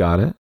yeah, he's got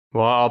it.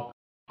 Well,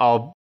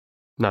 I'll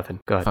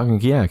nothing. Go ahead.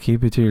 Fucking yeah,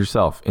 keep it to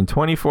yourself. In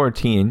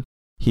 2014,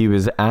 he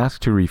was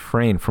asked to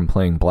refrain from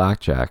playing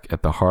blackjack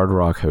at the Hard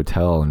Rock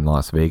Hotel in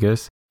Las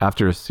Vegas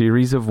after a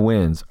series of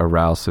wins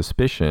aroused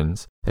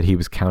suspicions that he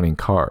was counting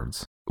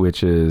cards,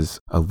 which is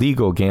a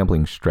legal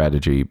gambling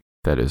strategy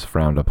that is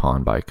frowned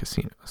upon by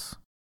casinos.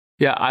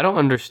 Yeah, I don't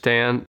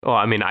understand. Well,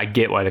 I mean, I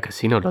get why the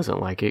casino doesn't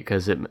like it,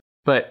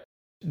 but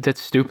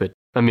that's stupid.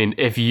 I mean,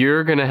 if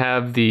you're going to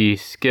have the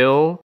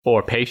skill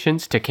or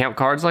patience to count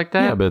cards like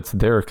that. Yeah, but it's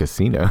their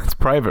casino. It's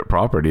private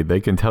property. They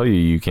can tell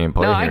you can't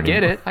play here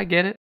anymore. I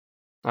get it.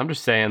 I'm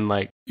just saying,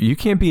 like. You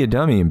can't be a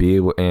dummy and be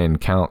able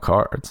and count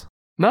cards.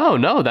 No,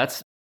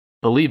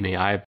 believe me,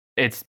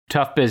 it's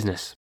tough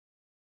business.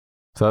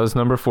 So that was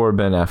number 4,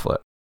 Ben Affleck.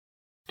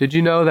 Did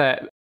you know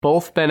that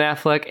both Ben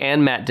Affleck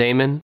and Matt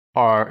Damon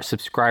are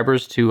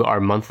subscribers to our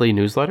monthly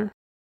newsletter?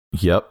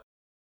 Yep.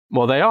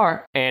 Well, they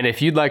are. And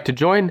if you'd like to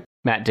join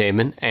Matt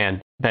Damon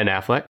and Ben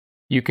Affleck,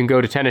 you can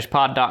go to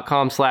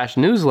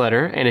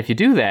tennishpod.com/newsletter. And if you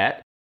do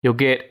that, you'll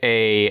get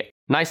a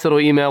nice little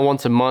email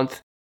once a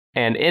month.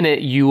 And in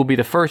it, you will be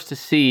the first to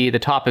see the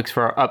topics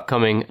for our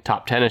upcoming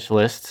top 10ish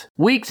lists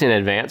weeks in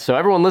advance. So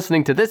everyone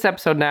listening to this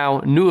episode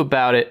now knew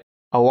about it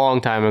a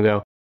long time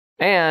ago.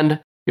 And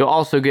you'll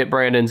also get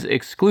Brandon's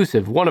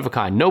exclusive,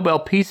 one-of-a-kind, Nobel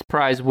Peace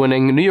Prize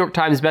winning, New York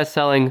Times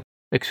bestselling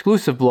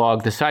exclusive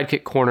blog, The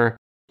Sidekick Corner.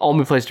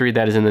 Only place to read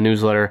that is in the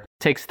newsletter.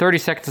 Takes 30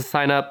 seconds to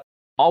sign up.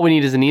 All we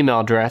need is an email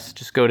address.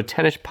 Just go to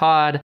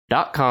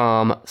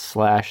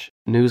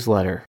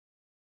tennishpod.com/newsletter.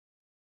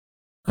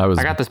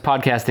 I got this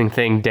podcasting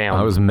thing down.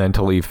 I was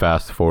mentally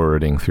fast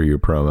forwarding through your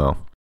promo.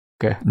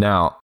 Okay.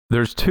 Now,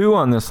 there's 2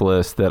 on this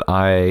list that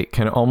I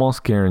can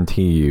almost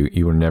guarantee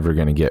you are never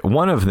going to get.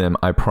 One of them,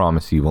 I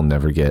promise you will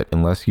never get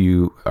unless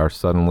you are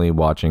suddenly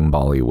watching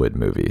Bollywood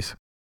movies.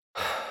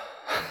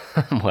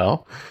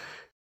 Well,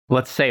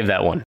 let's save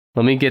that one.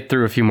 Let me get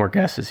through a few more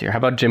guesses here. How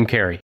about Jim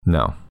Carrey?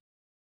 No.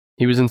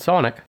 He was in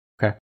Sonic.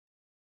 Okay.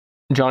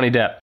 Johnny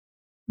Depp?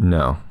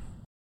 No.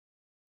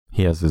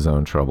 He has his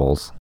own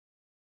troubles.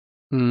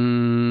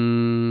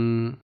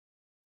 Mel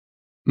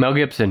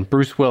Gibson,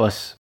 Bruce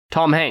Willis,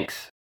 Tom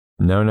Hanks.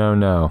 No.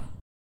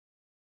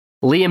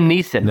 Liam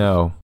Neeson.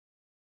 No.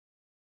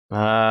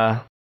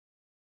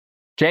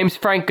 James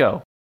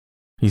Franco.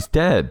 He's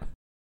dead.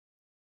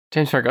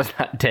 James Franco's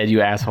not dead,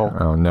 you asshole.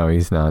 Oh, no,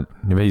 he's not.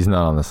 He's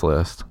not on this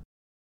list.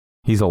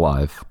 He's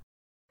alive.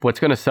 What's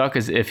going to suck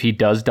is if he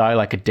does die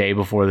like a day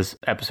before this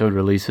episode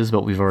releases,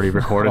 but we've already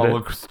recorded it. I'll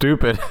look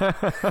stupid.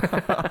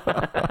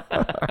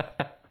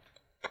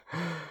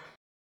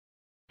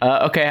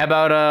 Okay, how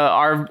about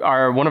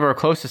our one of our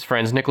closest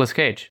friends, Nicolas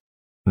Cage?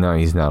 No,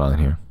 he's not on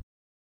here.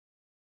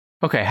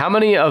 Okay, how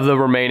many of the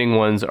remaining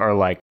ones are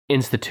like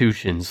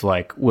institutions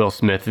like Will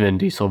Smith, Vin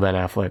Diesel, Ben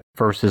Affleck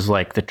versus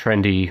like the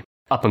trendy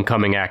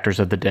up-and-coming actors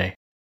of the day?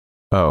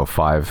 Oh,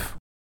 5.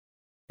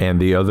 And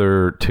the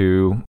other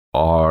 2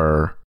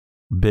 are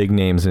big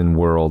names in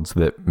worlds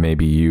that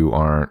maybe you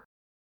aren't.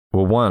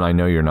 Well, one, I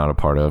know you're not a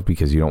part of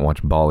because you don't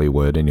watch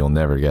Bollywood and you'll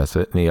never guess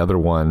it. And the other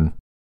one,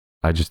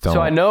 I just don't.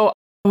 So I know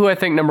who I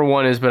think number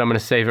 1 is, but I'm going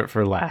to save it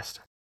for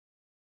last.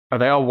 Are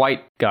they all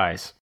white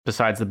guys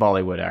besides the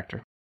Bollywood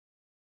actor?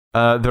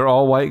 They're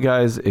all white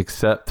guys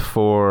except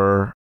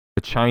for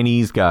a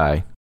Chinese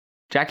guy.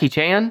 Jackie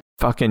Chan?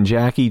 Fucking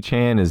Jackie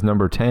Chan is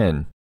number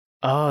 10.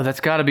 Oh, that's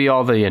got to be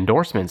all the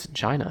endorsements in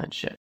China and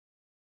shit.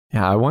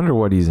 Yeah, I wonder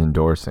what he's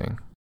endorsing.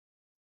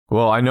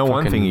 Well, I know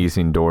one thing he's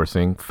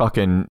endorsing.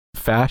 Fucking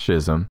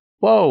fascism.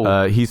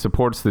 Whoa. He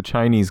supports the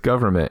Chinese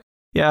government.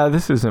 Yeah,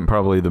 this isn't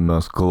probably the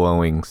most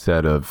glowing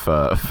set of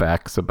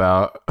facts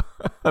about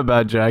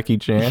Jackie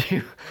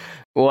Chan.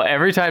 Well,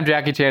 every time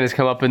Jackie Chan has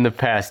come up in the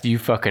past, you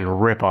fucking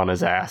rip on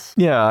his ass.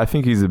 Yeah, I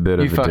think he's a bit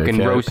of a dickhead. You fucking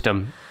roast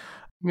him.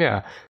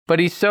 Yeah. But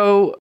he's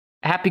so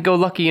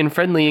happy-go-lucky and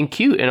friendly and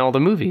cute in all the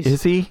movies.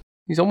 Is he?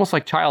 He's almost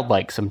like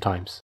childlike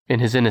sometimes in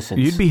his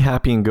innocence. You'd be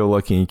happy and go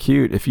lucky and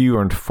cute if you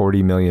earned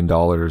 $40 million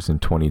in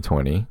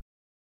 2020.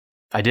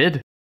 I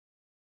did.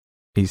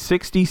 He's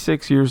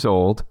 66 years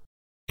old,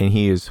 and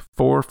he is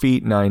 4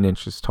 feet 9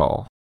 inches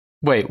tall.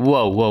 Wait,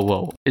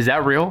 whoa. Is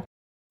that real?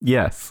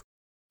 Yes.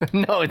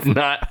 No, it's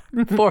not.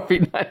 4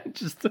 feet 9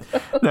 inches tall.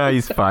 No,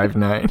 he's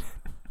 5'9".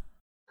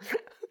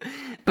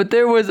 But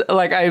there was,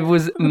 like, I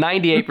was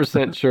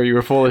 98% sure you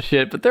were full of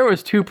shit, but there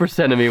was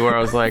 2% of me where I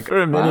was like,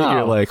 for a minute, wow.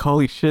 You're like,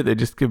 holy shit, they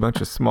just get a bunch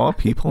of small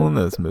people in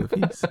those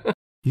movies.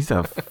 He's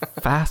a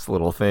fast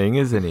little thing,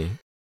 isn't he?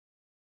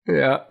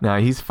 Yeah. Now,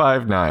 he's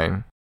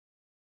 5'9".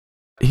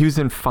 He was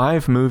in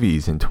 5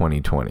 movies in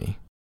 2020.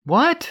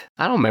 What?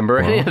 I don't remember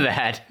any of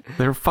that.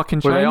 They're fucking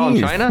Were Chinese. they all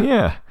in China?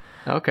 Yeah.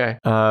 Okay.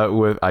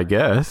 I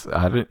guess.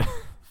 I didn't.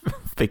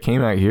 If they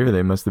came out here,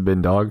 they must have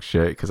been dog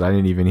shit because I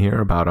didn't even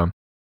hear about them.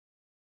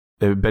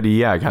 But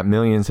yeah, I got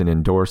millions in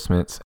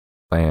endorsements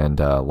and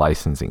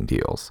licensing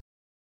deals.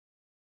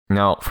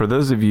 Now, for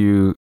those of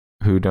you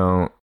who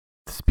don't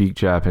speak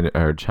Japanese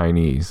or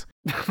Chinese,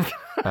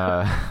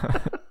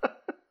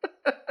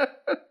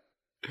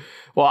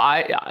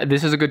 well,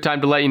 this is a good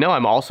time to let you know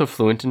I'm also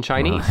fluent in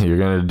Chinese. You're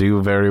gonna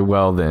do very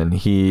well then.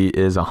 He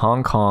is a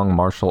Hong Kong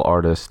martial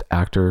artist,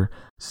 actor,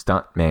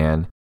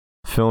 stuntman,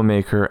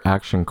 filmmaker,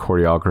 action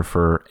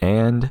choreographer,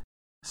 and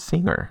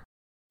singer.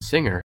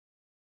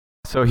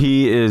 So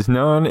he is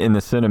known in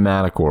the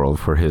cinematic world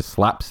for his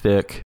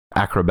slapstick,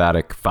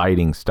 acrobatic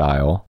fighting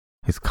style,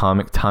 his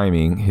comic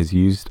timing, his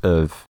use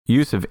of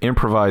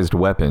improvised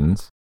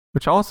weapons,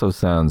 which also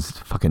sounds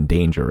fucking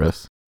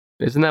dangerous.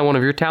 Isn't that one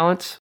of your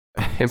talents?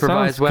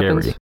 Improvised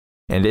weapons? Scary.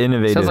 And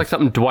innovative. Sounds like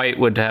something Dwight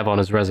would have on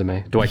his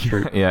resume. Dwight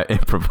Schrute. Yeah,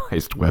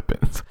 improvised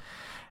weapons.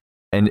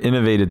 And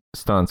innovative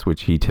stunts,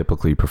 which he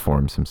typically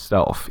performs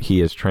himself. He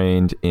is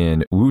trained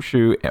in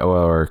wushu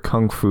or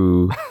kung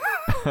fu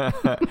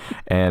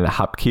and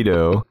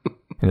hapkido,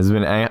 and has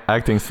been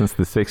acting since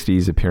the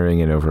 60s, appearing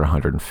in over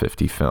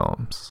 150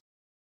 films.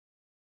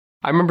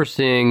 I remember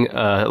seeing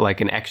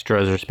like an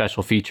extras or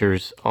special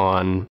features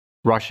on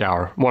Rush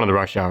Hour, one of the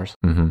Rush Hours.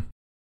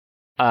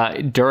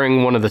 Mm-hmm.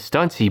 During one of the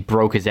stunts, he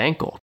broke his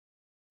ankle.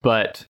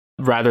 But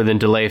rather than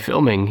delay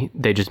filming,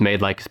 they just made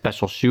like a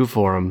special shoe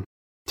for him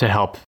to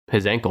help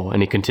his ankle,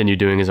 and he continued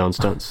doing his own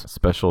stunts.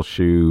 Special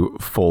shoe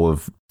full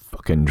of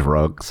fucking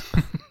drugs.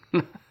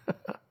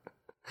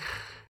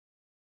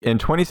 In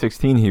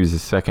 2016, he was the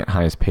second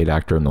highest paid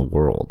actor in the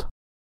world.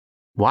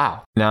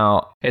 Wow.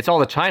 Now, it's all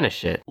the China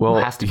shit. Well,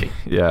 it has to be.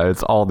 Yeah,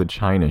 it's all the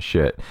China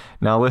shit.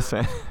 Now,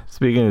 listen,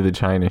 speaking of the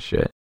China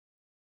shit,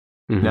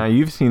 now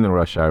you've seen the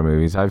Rush Hour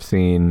movies. I've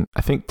seen,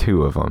 I think,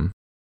 2 of them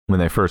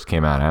when they first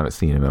came out. I haven't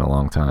seen them in a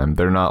long time.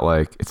 They're not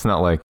like, it's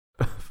not like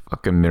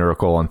fucking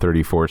Miracle on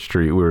 34th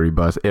Street where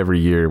every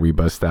year we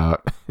bust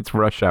out. It's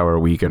Rush Hour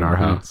week at our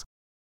house.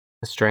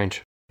 It's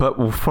strange.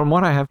 But from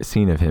what I have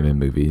seen of him in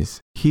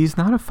movies, he's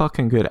not a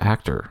fucking good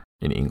actor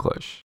in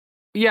English.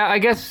 Yeah, I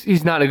guess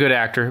he's not a good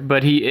actor,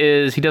 but he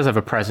does have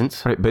a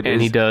presence. Right, but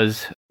he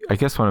does. I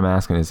guess what I'm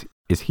asking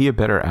is he a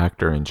better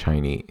actor in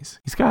Chinese?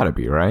 He's got to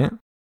be, right?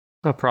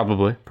 Oh,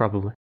 probably.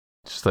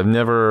 Just I'm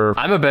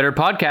a better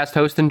podcast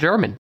host in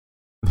German.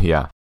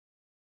 Yeah.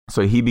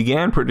 So he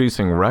began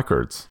producing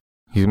records.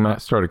 He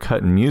started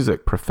cutting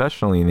music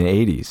professionally in the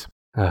 80s.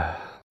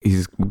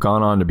 He's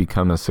gone on to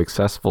become a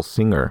successful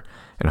singer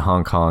in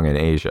Hong Kong and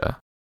Asia,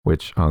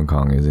 which Hong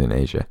Kong is in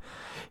Asia.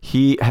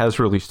 He has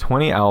released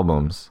 20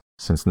 albums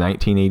since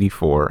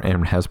 1984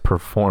 and has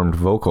performed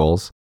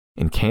vocals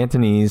in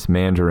Cantonese,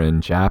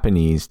 Mandarin,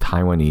 Japanese,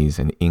 Taiwanese,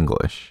 and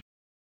English.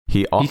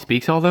 He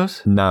speaks all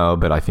those? No,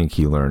 but I think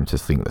he learned to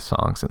sing the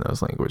songs in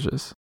those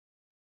languages.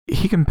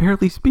 He can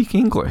barely speak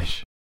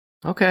English.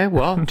 Okay,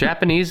 well,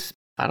 Japanese,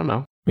 I don't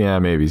know. Yeah,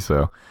 maybe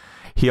so.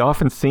 He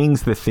often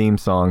sings the theme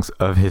songs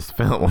of his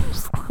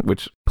films,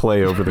 which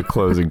play over the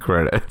closing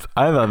credits.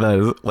 I thought that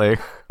was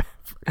like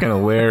fucking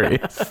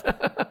hilarious.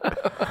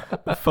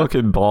 The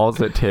fucking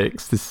balls it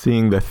takes to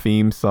sing the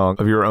theme song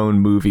of your own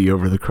movie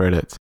over the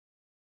credits.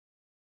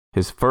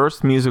 His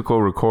first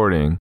musical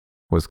recording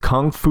was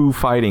Kung Fu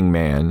Fighting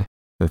Man.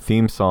 The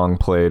theme song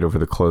played over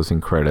the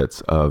closing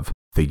credits of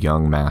The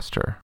Young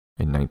Master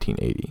in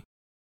 1980.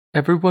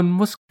 Everyone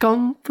was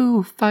Kung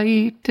Fu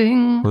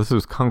fighting. Well, this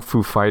was Kung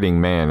Fu Fighting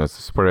Man. It's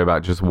a story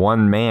about just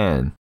one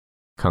man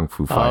Kung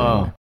Fu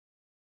fighting.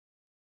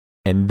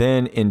 And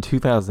then in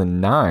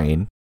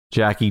 2009,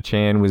 Jackie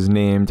Chan was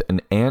named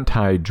an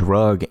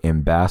anti-drug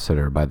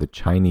ambassador by the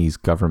Chinese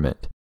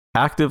government,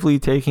 actively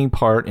taking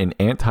part in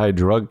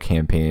anti-drug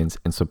campaigns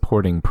and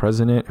supporting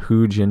President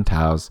Hu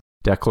Jintao's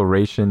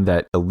declaration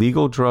that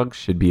illegal drugs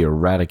should be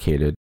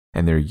eradicated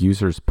and their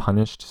users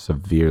punished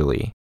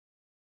severely.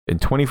 In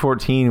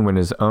 2014, when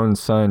his own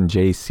son,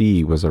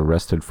 JC, was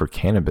arrested for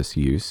cannabis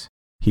use,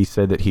 he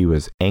said that he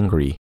was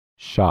angry,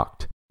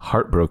 shocked,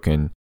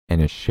 heartbroken,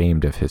 and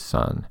ashamed of his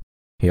son.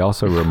 He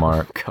also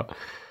remarked,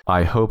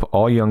 I hope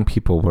all young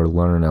people will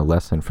learn a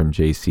lesson from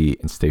JC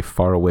and stay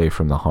far away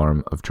from the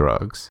harm of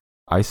drugs.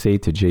 I say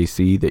to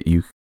JC that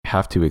you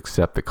have to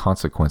accept the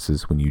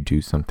consequences when you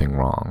do something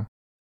wrong.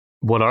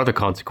 What are the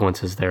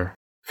consequences there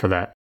for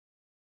that?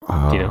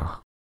 Do you know?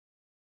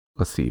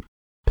 Let's see.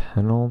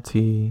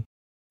 Penalty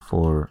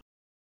for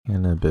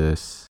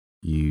cannabis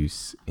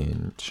use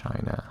in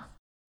China.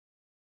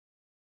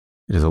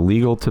 It is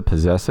illegal to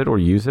possess it or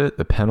use it.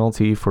 The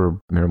penalty for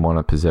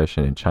marijuana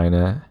possession in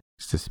China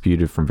is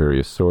disputed from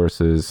various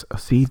sources.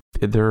 See,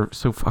 they're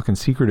so fucking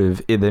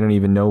secretive. They don't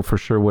even know for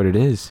sure what it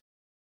is.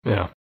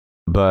 Yeah.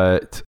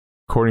 But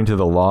according to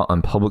the Law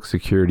on Public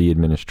Security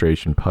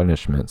Administration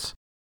punishments,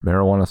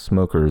 marijuana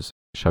smokers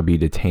shall be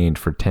detained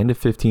for 10 to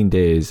 15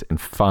 days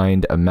and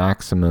fined a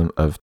maximum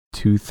of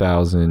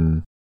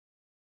 2,000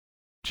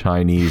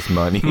 Chinese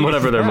money.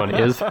 Whatever their money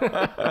is.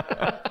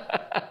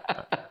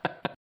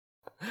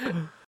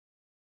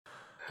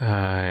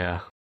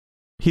 Yeah.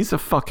 He's a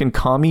fucking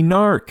commie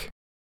narc.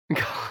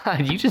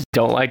 God, you just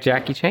don't like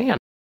Jackie Chan.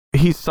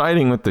 He's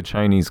siding with the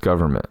Chinese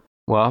government.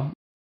 Well,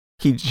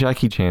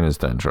 Jackie Chan has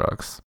done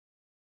drugs.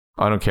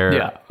 I don't care.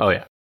 Yeah. Oh,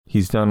 yeah.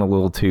 He's done a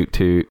little toot.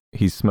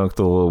 He's smoked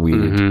a little weed.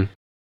 Mm-hmm.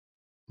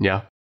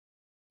 Yeah.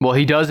 Well,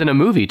 he does in a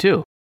movie,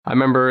 too. I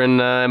remember in,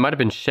 it might have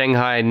been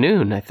Shanghai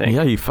Noon, I think.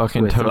 Yeah, he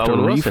fucking took a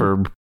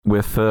reefer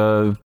with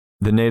the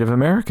Native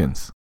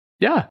Americans.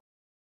 Yeah.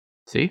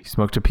 See? He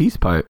smoked a peace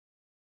pipe.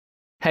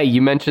 Hey,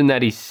 you mentioned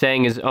that he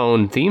sang his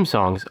own theme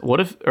songs. What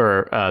if,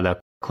 or the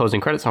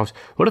closing credit songs,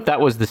 what if that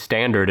was the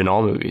standard in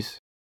all movies?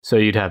 So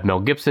you'd have Mel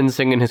Gibson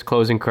singing his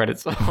closing credit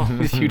songs. I'm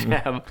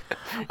the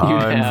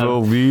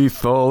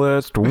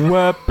lethalest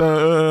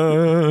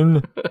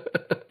weapon.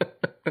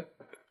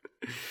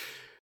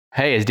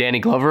 Hey, is Danny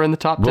Glover in the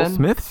top 10? Will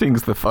Smith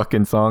sings the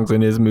fucking songs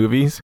in his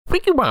movies.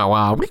 Wiki wah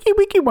wah, wiki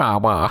wiki wah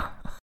wah.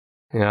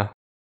 Yeah.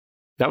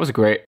 That was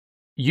great.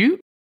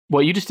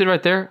 What you just did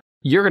right there,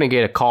 you're going to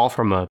get a call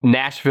from a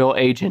Nashville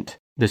agent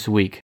this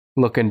week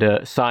looking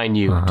to sign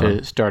you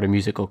to start a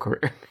musical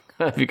career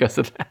because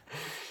of that.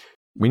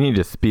 We need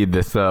to speed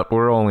this up.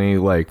 We're only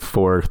like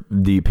 4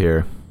 deep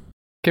here.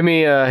 Give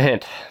me a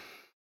hint.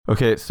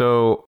 Okay,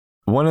 so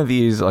one of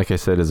these, like I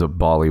said, is a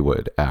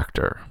Bollywood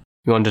actor.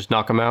 You want to just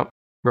knock him out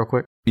real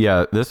quick?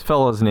 Yeah, this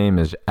fellow's name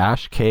is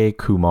Akshay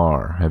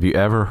Kumar. Have you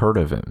ever heard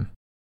of him?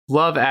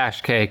 Love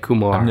Akshay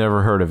Kumar. I've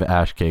never heard of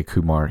Akshay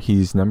Kumar.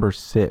 He's number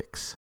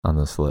 6 on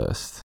this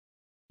list.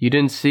 You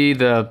didn't see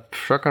the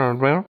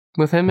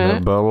with him in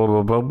it?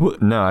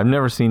 No, I've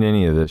never seen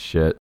any of this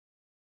shit.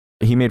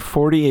 He made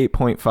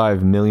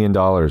 $48.5 million in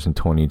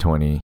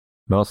 2020,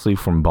 mostly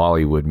from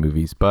Bollywood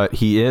movies, but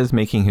he is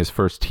making his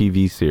first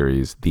TV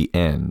series, The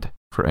End,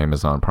 for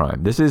Amazon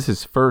Prime. This is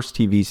his first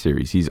TV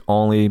series. He's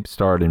only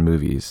starred in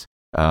movies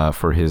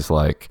for his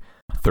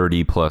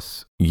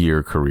 30-plus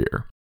year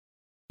career.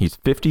 He's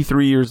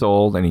 53 years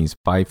old and he's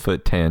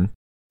 5'10",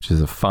 which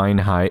is a fine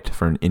height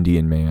for an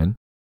Indian man.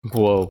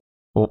 Whoa.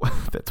 Well,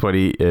 that's what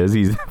he is.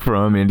 He's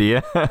from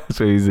India,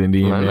 so he's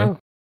Indian man.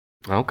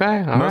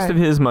 Okay, Most of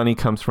his money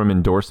comes from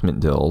endorsement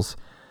deals.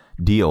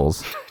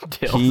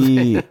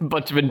 A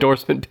bunch of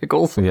endorsement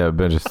pickles. Yeah,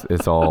 but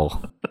it's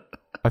all.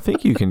 I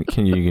think you can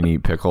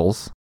eat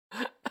pickles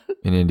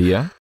in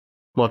India.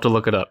 We'll have to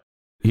look it up.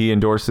 He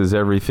endorses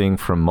everything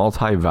from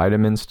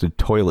multivitamins to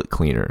toilet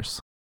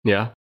cleaners.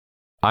 Yeah.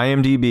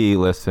 IMDb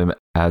lists him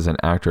as an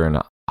actor in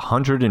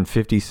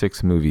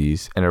 156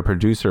 movies and a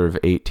producer of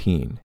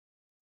 18.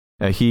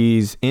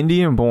 He's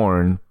Indian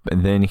born,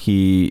 and then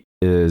he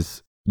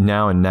is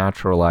now a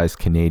naturalized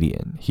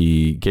Canadian.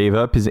 He gave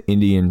up his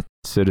Indian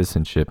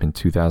citizenship in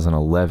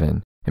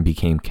 2011 and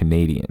became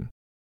Canadian.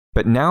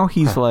 But now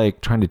he's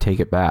trying to take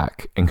it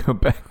back and go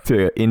back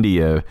to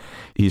India.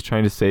 He's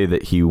trying to say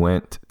that he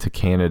went to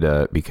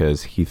Canada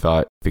because he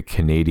thought the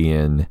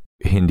Canadian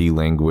Hindi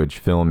language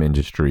film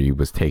industry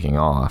was taking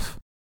off.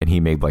 And he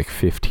made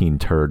 15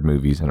 turd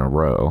movies in a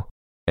row.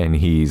 And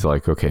he's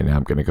like, okay, now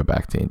I'm going to go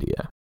back to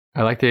India.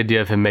 I like the idea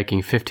of him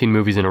making 15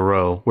 movies in a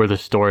row where the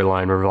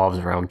storyline revolves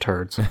around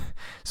turds.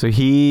 So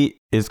he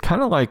is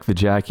kind of like the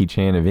Jackie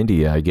Chan of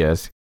India, I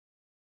guess.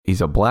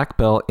 He's a black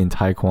belt in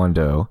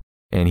Taekwondo,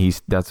 and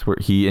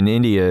in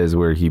India is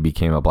where he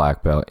became a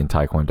black belt in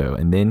Taekwondo.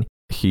 And then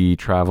he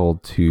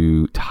traveled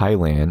to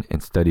Thailand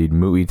and studied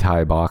Muay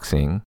Thai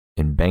boxing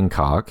in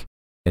Bangkok,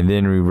 and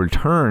then he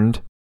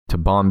returned to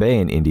Bombay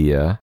in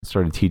India and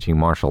started teaching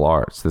martial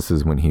arts. This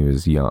is when he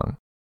was young.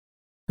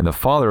 And the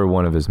father of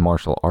one of his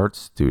martial arts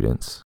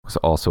students was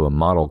also a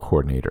model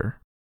coordinator.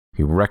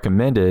 He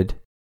recommended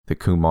that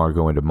Kumar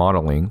go into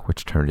modeling,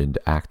 which turned into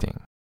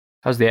acting.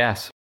 How's the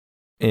ass?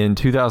 In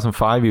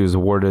 2005, he was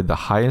awarded the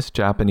highest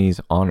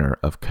Japanese honor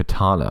of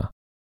katana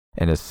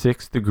and a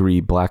 6th degree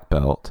black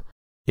belt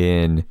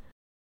in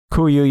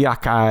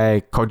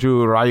Kuyuyakai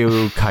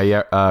Kojuryu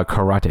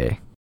Karate.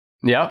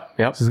 Yep.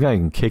 This guy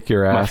can kick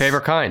your ass. My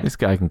favorite kind. This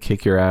guy can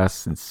kick your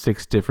ass in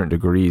 6 different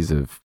degrees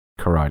of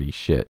karate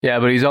shit. Yeah,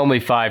 but he's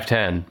only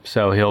 5'10",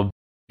 so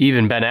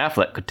even Ben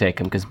Affleck could take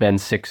him because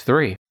Ben's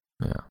 6'3".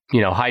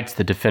 Yeah. Height's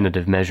the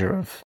definitive measure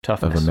of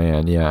toughness. Of a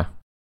man, yeah.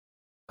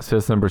 So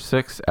it's number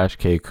 6,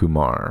 Akshay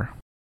Kumar.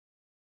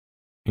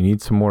 You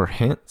need some more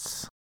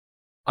hints?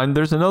 And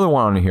there's another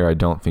one on here I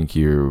don't think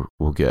you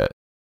will get.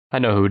 I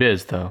know who it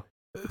is, though.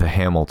 The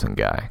Hamilton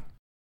guy.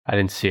 I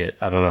didn't see it.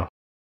 I don't know.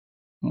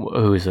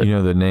 Who is it? You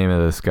know the name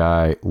of this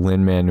guy?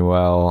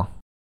 Lin-Manuel.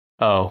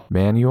 Oh.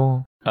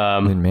 Manuel?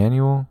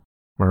 Lin-Manuel?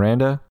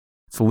 Miranda?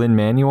 It's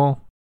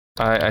Lin-Manuel?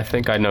 I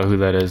think I know who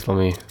that is. Let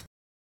me...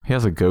 He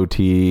has a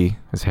goatee.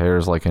 His hair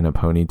is like in a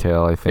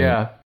ponytail, I think.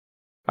 Yeah.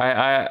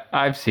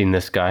 I've seen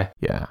this guy.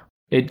 Yeah.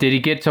 Did he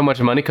get so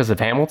much money because of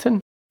Hamilton?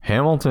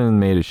 Hamilton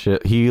made a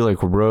shit. He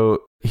like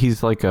wrote...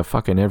 He's like a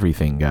fucking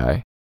everything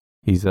guy.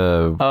 He's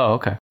a... Oh,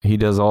 okay. He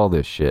does all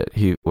this shit.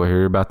 Well,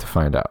 you're about to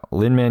find out.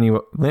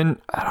 Lin-Manuel...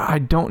 I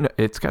don't know.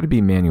 It's got to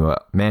be Manuel.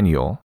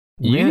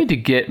 You need to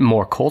get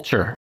more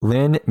culture.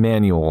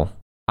 Lin-Manuel.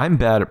 I'm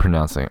bad at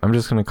pronouncing. I'm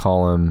just going to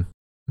call him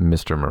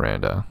Mr.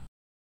 Miranda.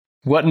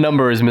 What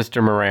number is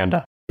Mr.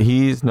 Miranda?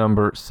 He's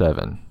number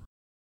 7.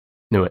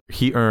 Knew it.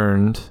 He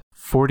earned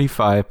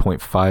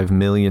 $45.5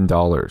 million in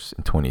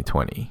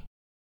 2020.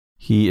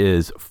 He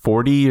is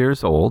 40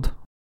 years old.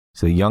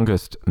 He's the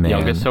youngest man.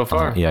 Youngest so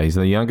far? Yeah, he's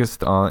the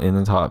youngest in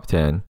the top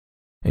 10.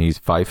 And he's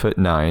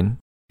 5'9".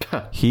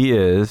 He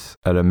is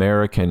an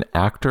American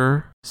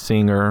actor,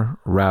 singer,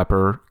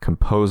 rapper,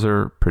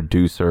 composer,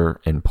 producer,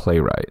 and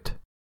playwright.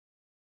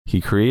 He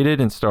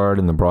created and starred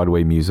in the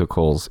Broadway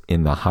musicals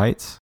In the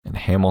Heights and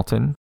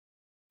Hamilton.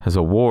 His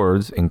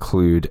awards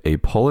include a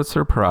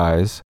Pulitzer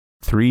Prize,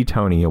 3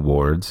 Tony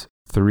Awards,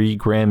 3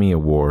 Grammy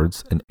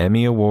Awards, an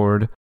Emmy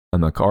Award, a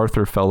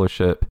MacArthur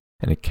Fellowship,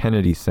 and a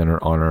Kennedy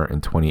Center honor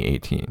in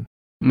 2018.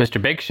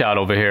 Mr. Big Shot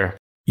over here.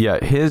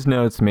 Yeah, his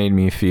notes made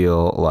me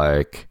feel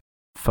like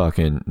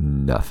fucking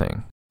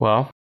nothing.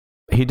 Well,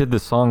 he did the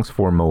songs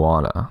for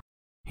Moana.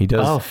 He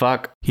does. Oh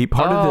fuck.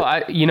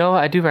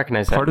 I do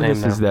recognize that. Part of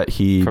this is that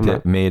he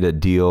made a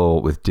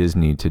deal with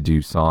Disney to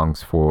do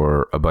songs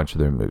for a bunch of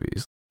their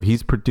movies.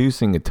 He's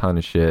producing a ton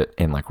of shit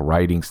and like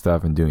writing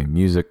stuff and doing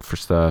music for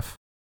stuff.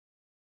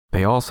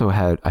 They also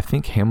had, I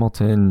think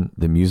Hamilton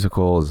the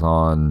musical is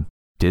on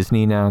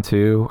Disney now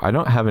too. I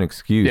don't have an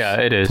excuse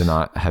to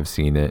not have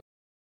seen it.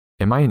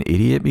 Am I an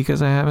idiot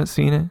because I haven't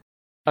seen it?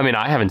 I mean,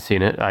 I haven't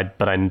seen it,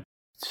 but I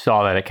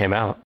saw that it came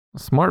out.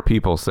 Smart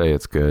people say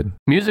it's good.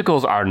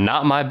 Musicals are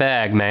not my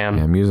bag, man.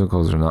 Yeah,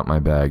 musicals are not my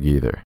bag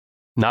either.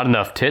 Not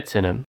enough tits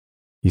in him.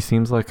 He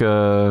seems like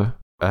a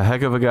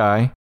heck of a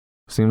guy.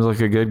 Seems like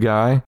a good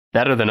guy.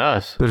 Better than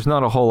us. There's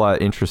not a whole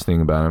lot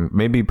interesting about him.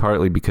 Maybe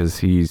partly because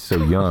he's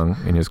so young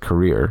in his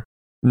career.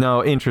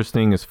 No,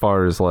 interesting as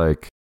far as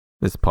like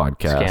this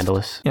podcast.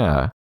 Scandalous.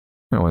 Yeah.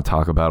 I don't want to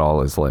talk about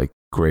all his like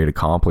great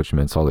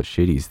accomplishments, all the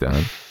shit he's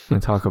done.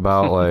 And talk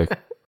about like,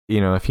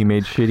 if he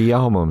made shitty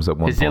albums at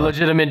one point. His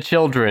illegitimate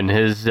children,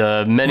 his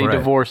many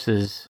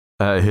divorces.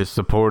 His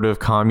support of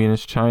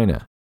communist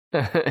China.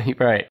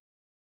 Right.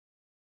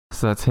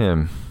 So that's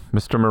him,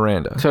 Mr.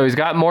 Miranda. So he's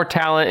got more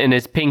talent in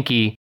his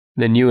pinky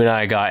than you and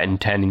I got in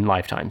 10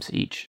 lifetimes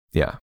each.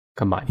 Yeah.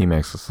 Combined. He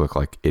makes us look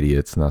like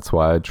idiots, and that's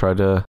why I tried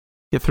to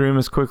get through him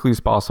as quickly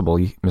as possible.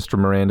 Mr.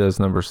 Miranda is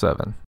number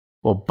 7.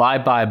 Well, bye,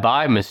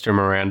 Mr.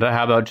 Miranda.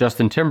 How about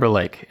Justin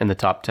Timberlake in the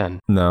top 10?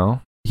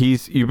 No.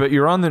 But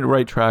you're on the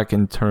right track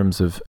in terms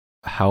of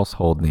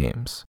household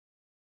names.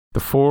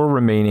 The 4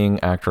 remaining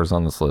actors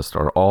on this list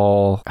are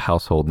all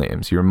household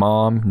names. Your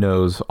mom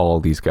knows all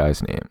these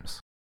guys'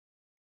 names.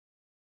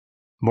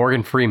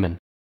 Morgan Freeman.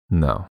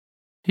 No.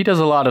 He does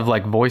a lot of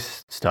like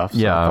voice stuff.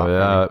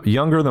 So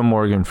younger than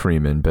Morgan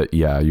Freeman, but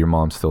yeah, your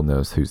mom still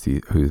knows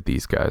who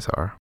these guys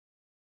are.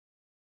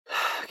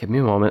 Give me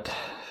a moment.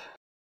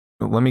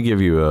 Let me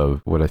give you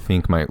what I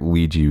think might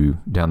lead you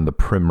down the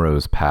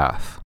primrose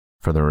path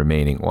for the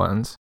remaining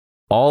ones.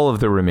 All of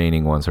the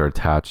remaining ones are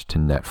attached to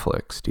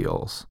Netflix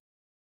deals.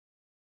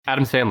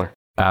 Adam Sandler.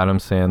 Adam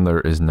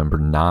Sandler is number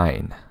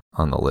 9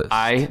 on the list.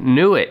 I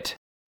knew it.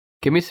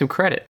 Give me some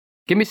credit.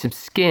 Give me some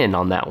skin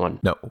on that one.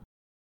 No.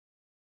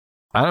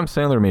 Adam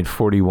Sandler made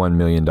 $41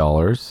 million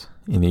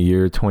in the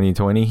year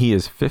 2020. He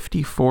is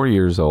 54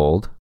 years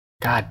old.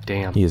 God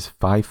damn. He is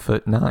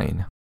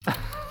 5'9".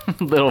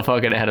 Little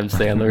fucking Adam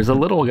Sandler is a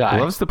little guy.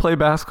 He loves to play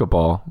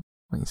basketball.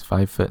 He's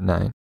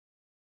 5'9".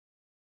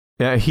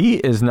 Yeah, he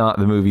is not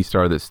the movie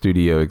star that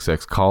studio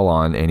execs call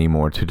on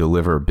anymore to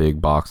deliver big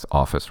box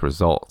office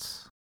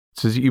results.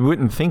 So you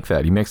wouldn't think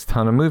that. He makes a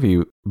ton of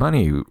movie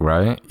money,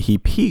 right? He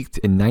peaked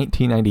in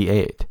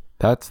 1998.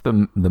 That's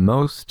the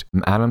most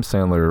Adam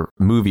Sandler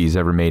movies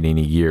ever made in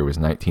a year was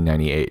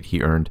 1998.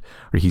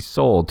 He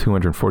sold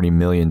 $240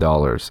 million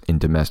in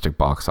domestic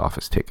box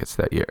office tickets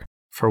that year.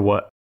 For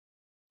what?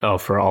 Oh,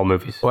 for all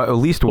movies. Well, at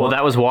least one. Well,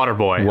 that was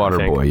Waterboy.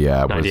 Waterboy,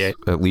 yeah. It 98.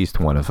 was at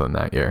least one of them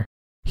that year.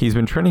 He's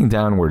been trending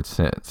downward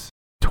since.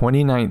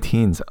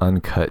 2019's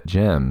Uncut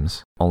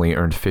Gems only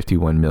earned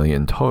 $51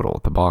 million total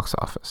at the box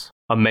office.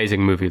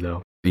 Amazing movie,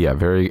 though. Yeah,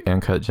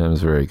 Uncut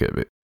Gems, very good.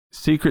 But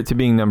secret to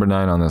being number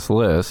 9 on this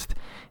list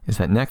is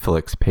that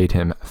Netflix paid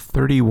him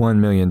 $31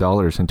 million in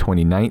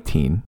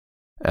 2019,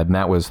 and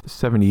that was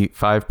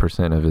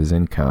 75% of his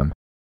income,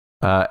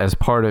 as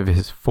part of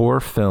his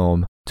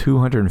 4-film,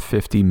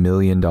 $250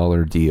 million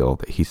deal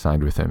that he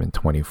signed with him in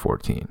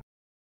 2014.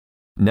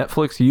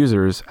 Netflix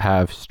users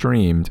have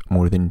streamed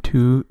more than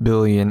 2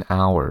 billion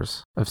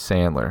hours of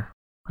Sandman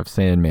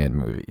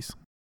movies.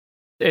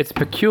 It's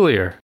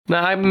peculiar.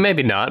 Nah,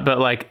 maybe not, but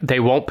like they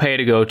won't pay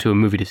to go to a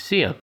movie to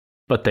see them,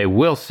 but they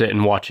will sit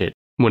and watch it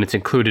when it's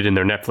included in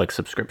their Netflix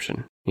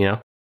subscription, you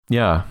know?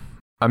 Yeah.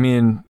 I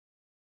mean,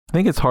 I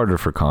think it's harder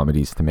for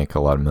comedies to make a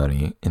lot of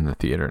money in the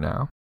theater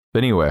now. But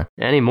anyway.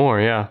 Anymore,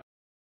 yeah.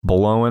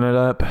 Blowing it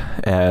up,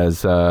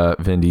 as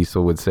Vin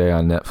Diesel would say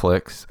on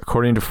Netflix.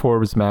 According to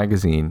Forbes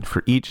magazine,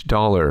 for each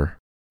dollar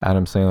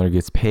Adam Sandler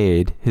gets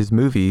paid, his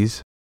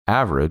movies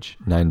average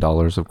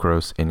 $9 of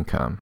gross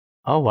income.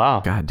 Oh,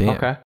 wow. God damn.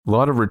 Okay. A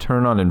lot of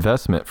return on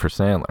investment for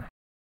Sandler.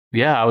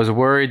 Yeah, I was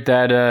worried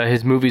that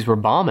his movies were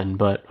bombing,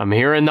 but I'm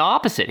hearing the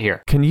opposite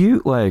here. Can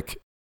you,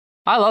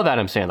 I love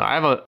Adam Sandler. I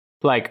have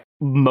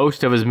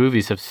most of his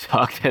movies have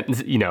sucked,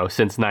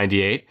 since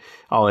 98,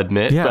 I'll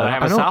admit. Yeah, but I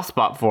have a soft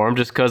spot for him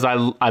just because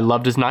I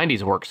loved his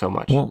 90s work so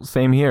much. Well,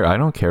 same here. I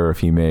don't care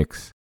if he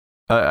makes...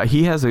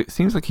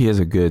 seems like he has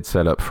a good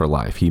setup for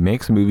life. He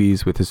makes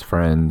movies with his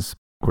friends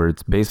where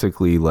it's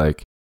basically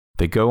like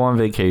they go on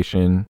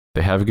vacation,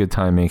 they have a good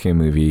time making a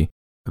movie,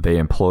 they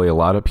employ a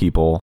lot of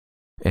people,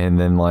 and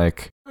then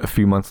like a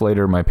few months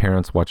later, my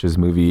parents watch his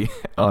movie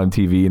on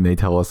TV and they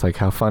tell us like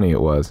how funny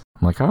it was.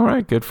 I'm like, all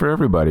right, good for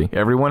everybody.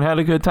 Everyone had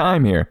a good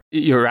time here.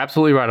 You're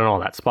absolutely right on all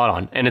that. Spot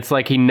on. And it's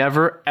like he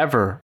never,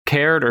 ever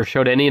cared or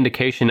showed any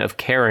indication of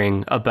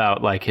caring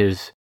about like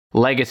his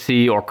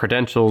legacy or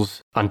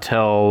credentials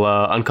until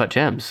Uncut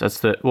Gems.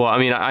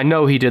 I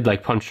know he did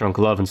like Punch Drunk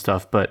Love and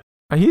stuff, but...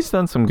 He's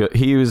done some good...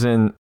 He was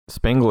in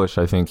Spanglish,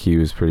 I think he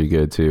was pretty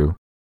good too.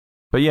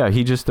 But yeah,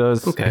 he just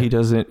does... Okay. He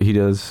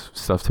does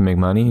stuff to make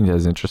money. He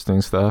does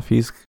interesting stuff.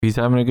 He's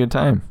having a good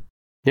time.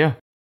 Yeah,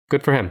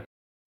 good for him.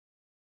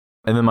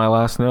 And then my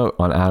last note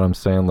on Adam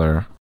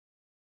Sandler,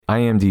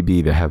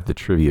 IMDb, they have the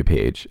trivia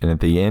page. And at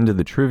the end of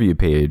the trivia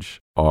page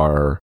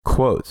are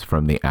quotes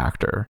from the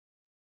actor.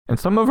 And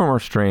some of them are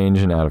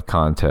strange and out of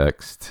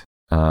context.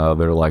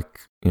 They're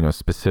like,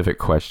 specific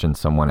questions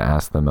someone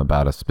asked them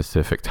about a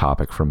specific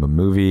topic from a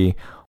movie,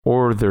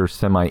 or they're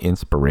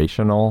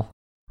semi-inspirational.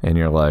 And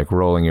you're like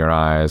rolling your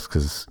eyes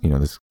because,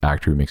 this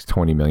actor who makes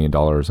 $20 million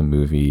a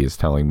movie is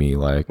telling me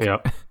like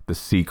the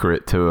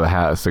secret to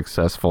a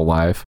successful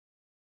life.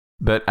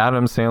 But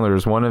Adam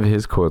Sandler's, one of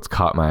his quotes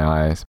caught my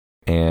eyes,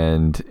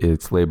 and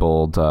it's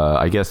labeled,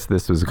 I guess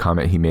this was a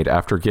comment he made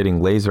after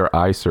getting laser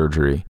eye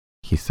surgery.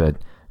 He said,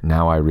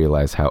 "Now I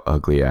realize how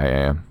ugly I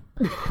am."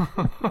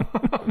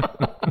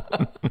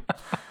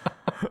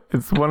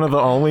 It's one of the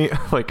only,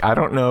 I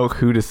don't know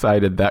who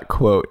decided that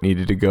quote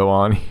needed to go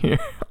on here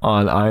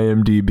on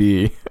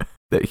IMDb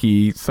that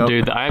he...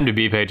 Dude, the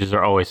IMDb pages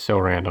are always so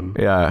random.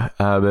 Yeah,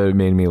 but it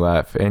made me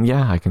laugh. And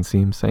yeah, I can see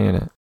him saying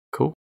it.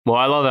 Cool. Well,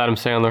 I love Adam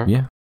Sandler.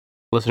 Yeah.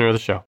 Listener of the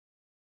show.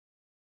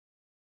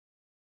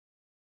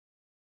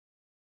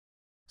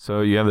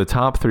 So you have the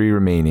top 3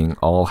 remaining,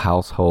 all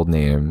household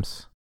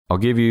names. I'll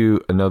give you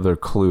another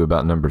clue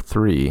about number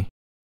 3.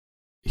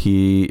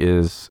 He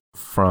is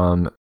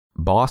from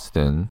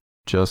Boston,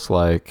 just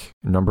like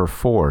number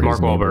 4. Mark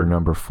Wahlberg.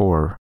 Number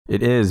 4.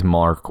 It is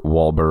Mark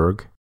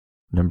Wahlberg,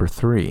 number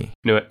 3.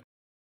 Knew it.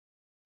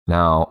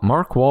 Now,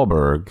 Mark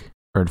Wahlberg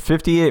earned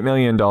 $58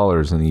 million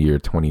in the year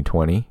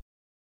 2020.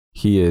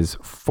 He is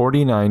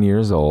 49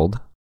 years old.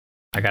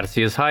 I got to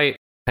see his height.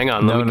 Hang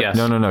on, let me guess.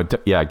 No.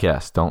 Yeah,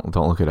 guess. Don't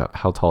look it up.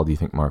 How tall do you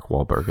think Mark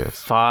Wahlberg is?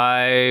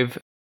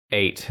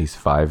 5'8". He's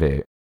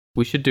 5'8".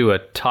 We should do a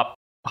top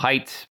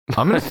height.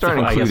 I'm going to start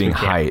including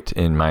height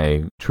in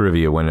my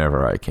trivia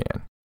whenever I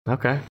can.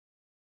 Okay.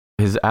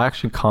 His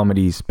action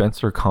comedy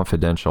Spencer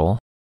Confidential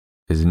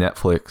is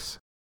Netflix's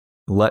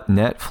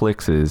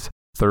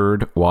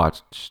third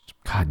watched.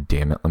 God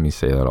damn it! Let me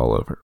say that all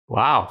over.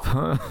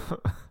 Wow.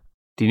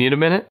 Do you need a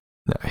minute?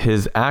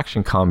 His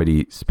action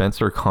comedy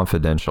Spencer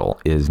Confidential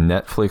is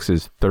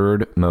Netflix's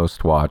third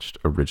most watched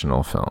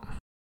original film.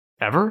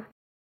 Ever?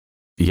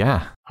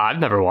 Yeah. I've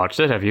never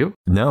watched it. Have you?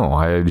 No,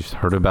 I just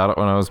heard about it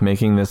when I was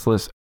making this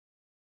list.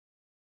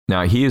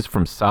 Now, he is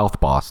from South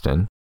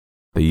Boston,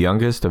 the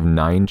youngest of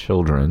 9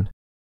 children,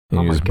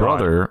 and his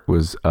brother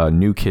was a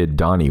new kid,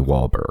 Donnie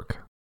Wahlberg.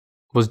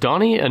 Was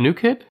Donnie a new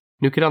kid?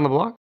 New Kid on the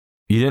Block?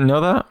 You didn't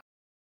know that?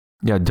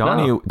 Yeah,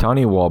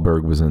 Donnie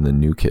Wahlberg was in the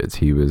New Kids.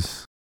 He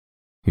was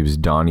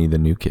Donnie the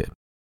New Kid.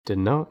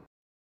 Didn't know it.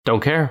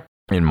 Don't care.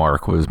 And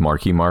Mark was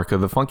Marky Mark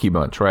of the Funky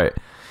Bunch, right?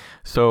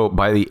 So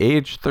by the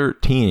age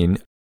 13,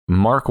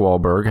 Mark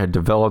Wahlberg had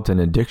developed an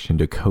addiction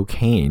to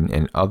cocaine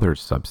and other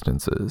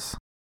substances.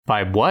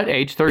 By what?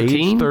 Age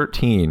 13? Age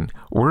 13.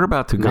 We're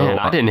about to go... Man,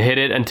 I didn't hit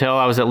it until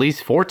I was at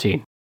least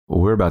 14.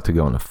 We're about to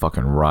go on a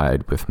fucking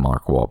ride with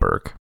Mark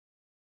Wahlberg.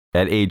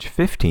 At age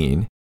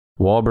 15,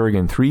 Wahlberg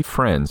and 3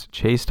 friends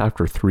chased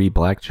after 3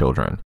 black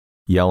children,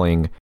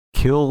 yelling,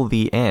 "Kill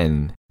the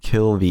N,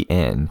 kill the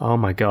N." Oh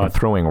my God. And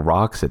throwing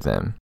rocks at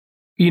them.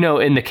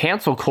 In the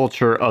cancel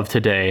culture of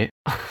today,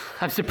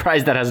 I'm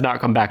surprised that has not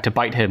come back to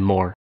bite him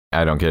more.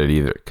 I don't get it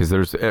either,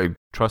 because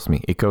trust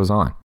me, it goes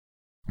on.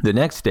 The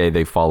next day,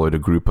 they followed a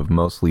group of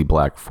mostly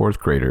black fourth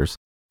graders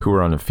who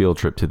were on a field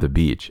trip to the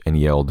beach and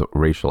yelled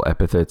racial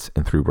epithets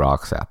and threw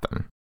rocks at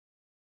them.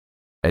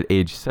 At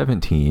age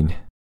 17,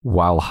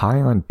 while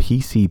high on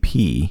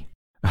PCP,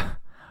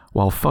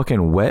 while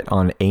fucking wet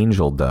on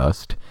angel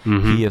dust,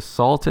 he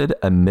assaulted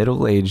a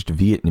middle-aged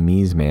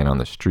Vietnamese man on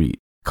the street,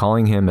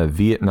 calling him a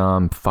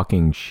Vietnam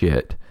fucking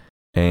shit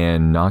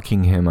and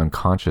knocking him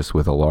unconscious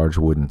with a large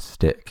wooden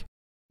stick.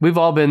 We've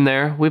all been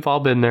there.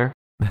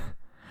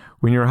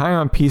 When you're high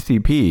on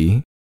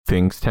PCP,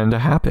 things tend to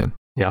happen.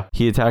 Yeah.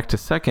 He attacked a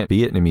second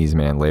Vietnamese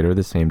man later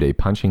the same day,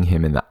 punching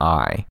him in the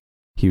eye.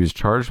 He was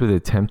charged with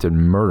attempted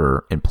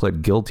murder and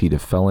pled guilty to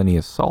felony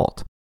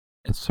assault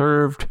and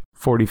served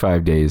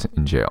 45 days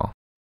in jail.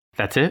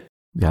 That's it?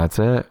 That's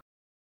it.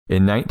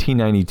 In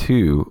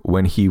 1992,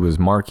 when he was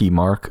Marky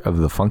Mark of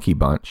the Funky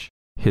Bunch,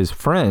 his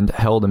friend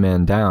held a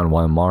man down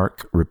while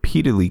Mark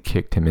repeatedly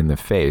kicked him in the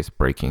face,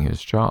 breaking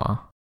his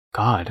jaw.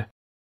 God.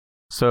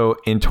 So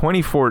in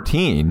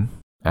 2014,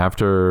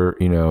 after,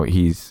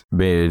 he's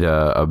made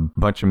a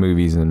bunch of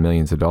movies and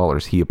millions of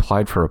dollars, he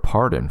applied for a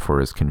pardon for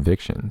his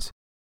convictions.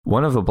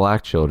 One of the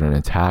black children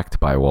attacked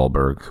by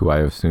Wahlberg, who I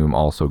assume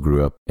also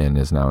grew up and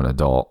is now an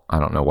adult. I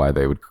don't know why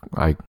they would,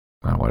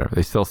 whatever.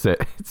 They still say,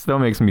 it still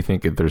makes me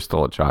think that they're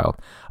still a child,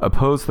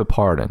 opposed the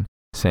pardon,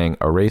 saying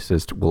a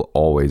racist will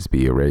always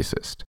be a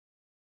racist.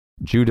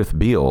 Judith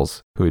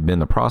Beals, who had been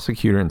the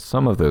prosecutor in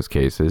some of those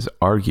cases,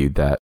 argued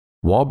that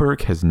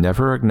Wahlberg has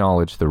never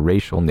acknowledged the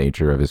racial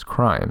nature of his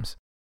crimes,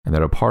 and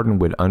that a pardon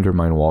would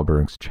undermine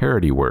Wahlberg's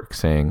charity work,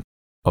 saying,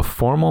 a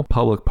formal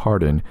public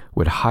pardon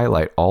would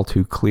highlight all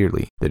too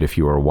clearly that if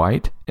you are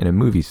white and a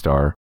movie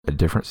star, a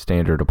different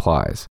standard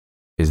applies.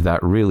 Is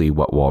that really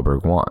what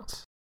Wahlberg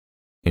wants?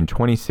 In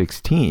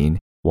 2016,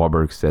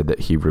 Wahlberg said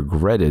that he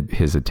regretted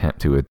his attempt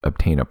to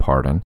obtain a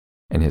pardon,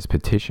 and his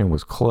petition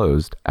was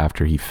closed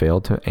after he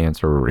failed to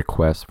answer a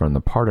request from the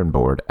pardon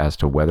board as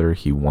to whether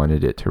he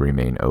wanted it to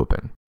remain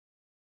open.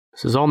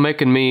 This is all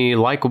making me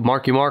like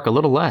Marky Mark a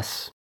little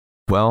less.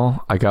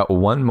 Well, I got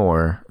one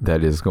more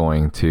that is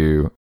going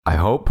to, I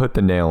hope, put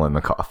the nail in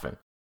the coffin.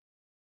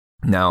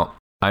 Now,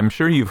 I'm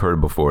sure you've heard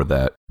before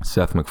that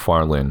Seth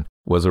MacFarlane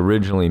was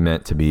originally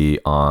meant to be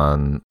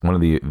on one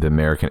of the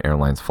American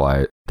Airlines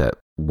flight that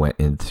went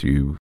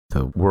into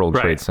the World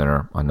Trade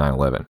Center on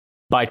 9/11.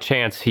 By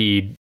chance,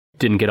 he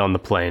didn't get on the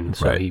plane,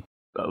 so he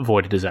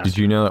avoided disaster. Did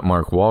you know that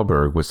Mark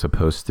Wahlberg was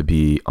supposed to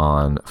be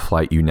on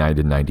Flight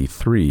United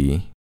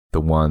 93,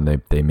 the one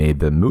that they made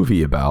the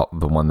movie about,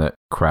 the one that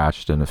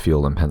crashed in a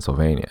field in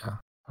Pennsylvania?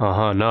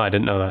 No, I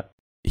didn't know that.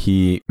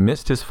 He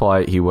missed his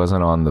flight. He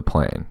wasn't on the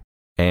plane.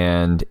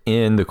 And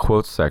in the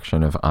quotes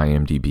section of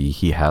IMDb,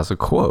 he has a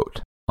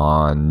quote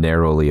on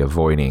narrowly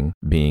avoiding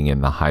being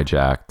in the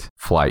hijacked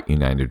Flight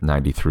United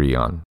 93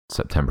 on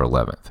September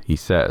 11th. He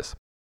says,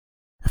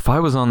 if I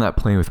was on that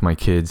plane with my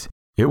kids,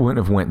 it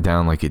wouldn't have went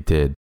down like it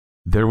did.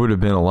 There would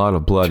have been a lot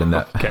of blood in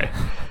that.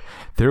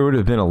 There would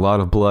have been a lot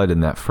of blood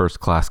in that first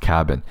class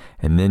cabin.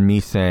 And then me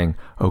saying,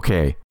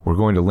 okay, we're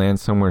going to land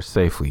somewhere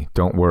safely.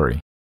 Don't worry.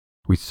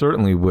 We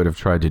certainly would have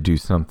tried to do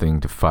something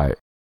to fight.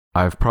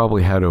 I've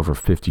probably had over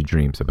 50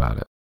 dreams about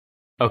it.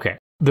 Okay.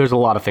 There's a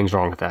lot of things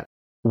wrong with that.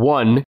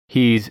 One,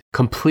 he's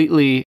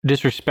completely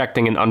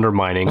disrespecting and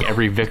undermining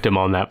every victim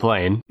on that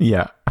plane.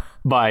 Yeah.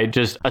 By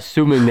just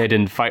assuming they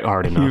didn't fight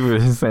hard enough. He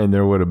was saying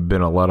there would have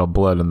been a lot of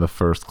blood in the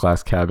first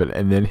class cabin.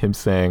 And then him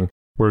saying,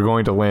 we're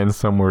going to land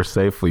somewhere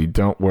safely.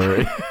 Don't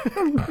worry.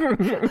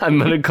 I'm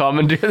going to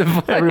commandeer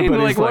the plane.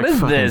 Everybody's what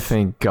is this?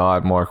 Thank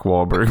God Mark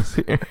Wahlberg's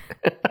here.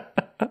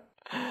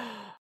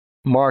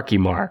 Marky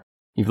Mark.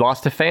 You've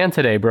lost a fan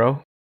today,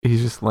 bro.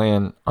 He's just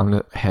laying on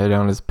the head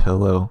on his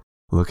pillow,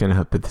 looking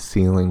up at the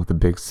ceiling with a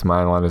big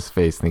smile on his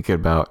face, thinking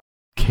about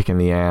kicking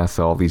the ass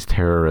of all these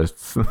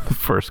terrorists in the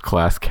first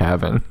class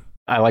cabin.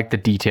 I like the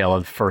detail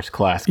of first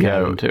class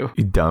cabin, too.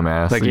 You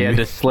dumbass. Like he had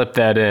to slip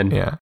that in.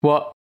 Yeah.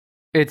 Well,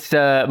 it's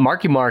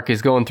Marky Mark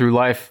is going through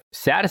life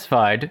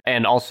satisfied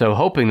and also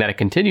hoping that it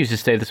continues to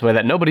stay this way,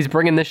 that nobody's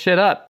bringing this shit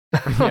up.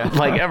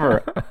 Like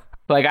ever.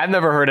 Like I've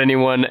never heard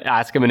anyone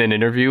ask him in an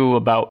interview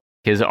about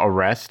his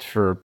arrest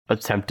for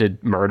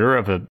attempted murder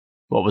of a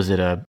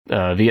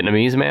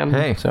Vietnamese man.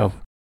 Hey, so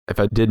if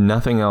I did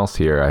nothing else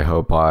here, I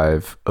hope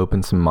I've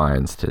opened some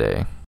minds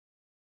today.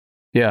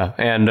 Yeah,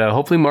 and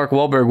hopefully Mark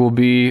Wahlberg will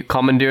be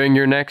commandeering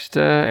your next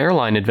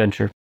airline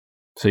adventure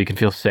so you can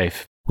feel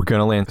safe. We're going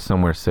to land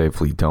somewhere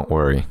safely, don't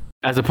worry.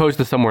 As opposed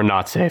to somewhere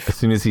not safe. As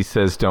soon as he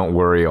says don't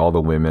worry, all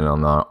the women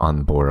on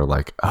the board are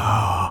like,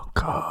 oh,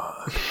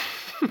 God.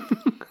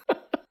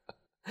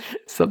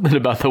 Something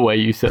about the way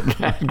you said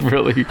that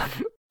really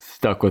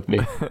stuck with me.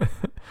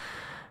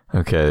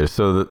 Okay,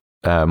 so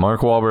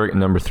Mark Wahlberg at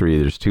number 3,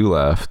 there's 2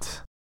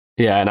 left.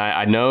 Yeah, and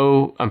I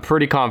know, I'm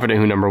pretty confident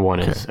who number 1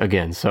 is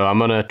again. So I'm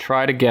going to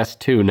try to guess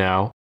 2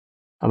 now.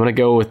 I'm going to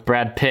go with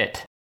Brad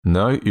Pitt.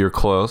 No, you're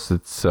close.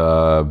 It's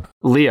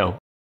Leo.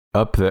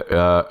 Up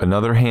the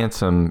another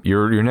handsome.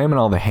 You're naming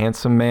all the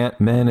handsome men,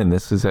 and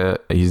this is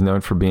he's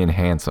known for being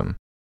handsome.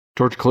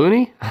 George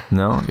Clooney?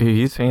 No,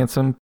 he's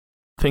handsome.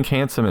 Think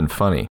handsome and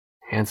funny.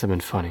 Handsome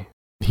and funny.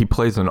 He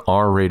plays an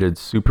R-rated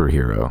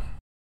superhero.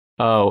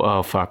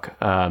 Oh, fuck.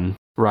 Ryan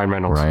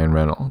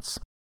Reynolds.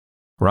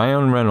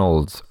 Ryan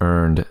Reynolds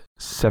earned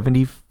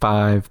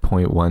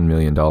 $75.1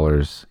 million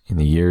in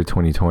the year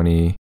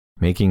 2020,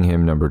 making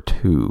him number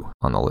 2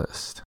 on the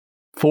list.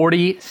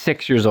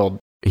 46 years old.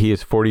 He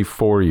is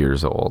 44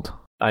 years old.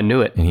 I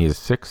knew it. And he is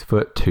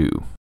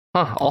 6'2".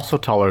 Huh, also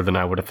taller than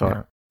I would have thought.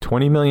 Yeah.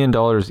 $20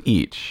 million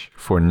each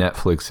for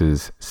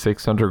Netflix's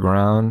Six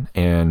Underground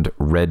and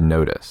Red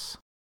Notice,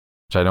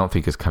 which I don't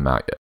think has come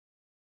out yet.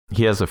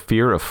 He has a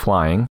fear of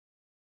flying,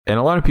 and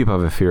a lot of people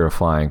have a fear of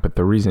flying, but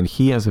the reason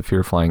he has a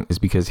fear of flying is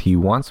because he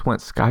once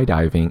went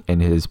skydiving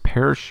and his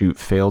parachute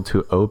failed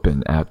to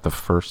open at the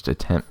first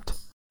attempt.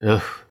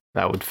 Ugh,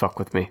 that would fuck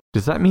with me.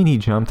 Does that mean he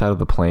jumped out of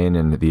the plane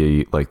and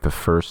the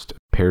first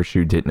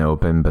parachute didn't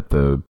open, but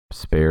the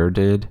spare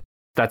did?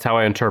 That's how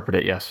I interpret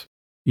it, yes.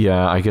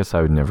 Yeah, I guess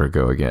I would never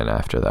go again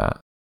after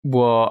that.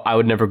 Well, I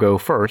would never go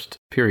first,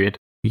 period.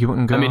 You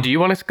wouldn't go? I mean, do you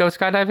want to go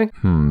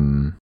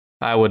skydiving?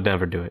 I would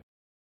never do it.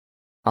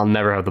 I'll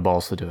never have the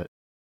balls to do it.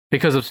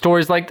 Because of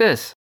stories like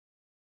this.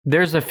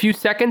 There's a few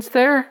seconds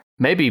there,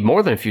 maybe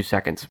more than a few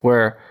seconds,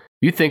 where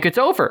you think it's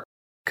over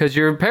because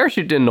your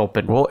parachute didn't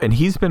open. Well, and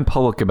he's been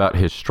public about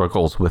his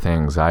struggles with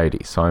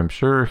anxiety, so I'm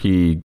sure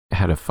he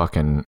had a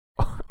fucking...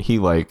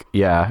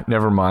 yeah,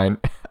 never mind.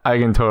 I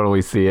can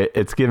totally see it.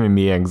 It's giving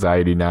me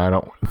anxiety now. I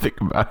don't want to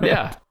think about it.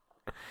 Yeah.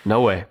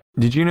 No way.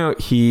 Did you know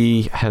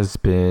he has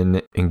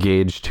been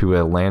engaged to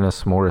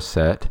Alanis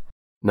Morissette?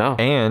 No.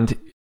 And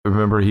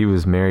remember, he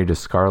was married to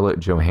Scarlett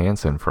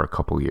Johansson for a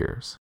couple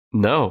years.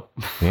 No.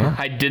 Yeah.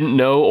 I didn't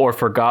know or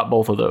forgot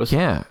both of those.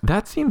 Yeah.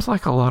 That seems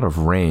like a lot of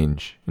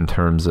range in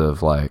terms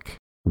of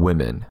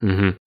women.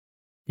 Mm-hmm.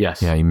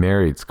 Yes. Yeah, he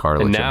married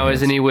Scarlett Johansson. And now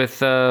isn't he with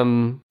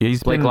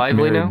he's Blake been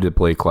Lively married now? to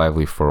Blake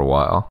Lively for a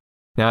while.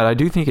 Now, I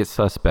do think it's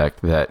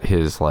suspect that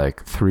his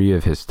 3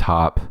 of his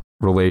top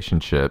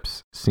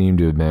relationships seem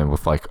to have been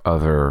with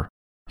other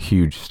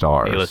huge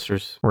stars.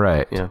 A-listers.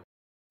 Right. Yeah.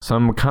 So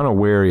I'm kind of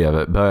wary of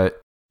it, but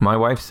my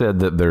wife said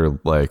that they're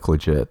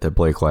legit, that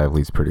Blake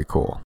Lively's pretty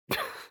cool.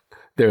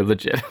 They're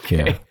legit.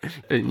 Okay.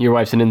 Yeah. Your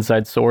wife's an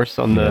inside source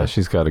on the... Yeah,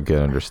 she's got a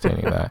good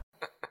understanding of that.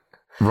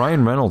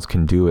 Ryan Reynolds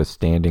can do a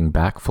standing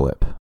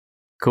backflip.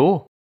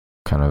 Cool.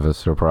 Kind of a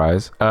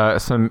surprise.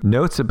 Some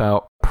notes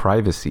about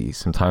privacy.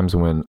 Sometimes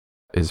when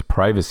his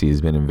privacy has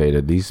been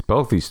invaded,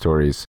 both these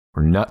stories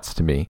were nuts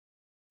to me.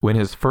 When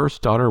his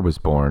first daughter was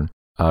born,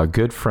 a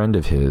good friend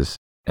of his,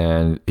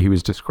 and he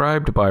was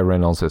described by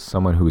Reynolds as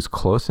someone who was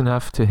close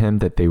enough to him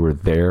that they were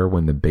there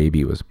when the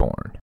baby was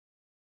born.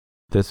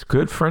 This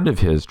good friend of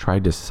his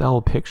tried to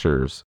sell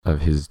pictures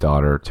of his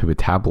daughter to a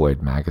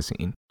tabloid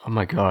magazine. Oh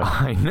my God.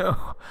 I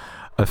know.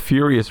 A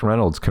furious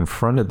Reynolds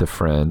confronted the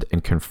friend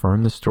and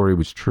confirmed the story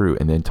was true,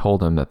 and then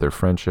told him that their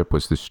friendship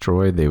was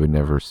destroyed. They would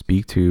never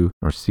speak to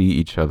or see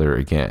each other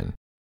again.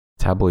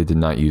 Tabloid did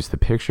not use the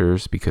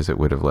pictures because it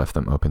would have left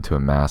them open to a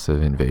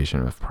massive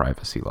invasion of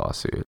privacy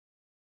lawsuit.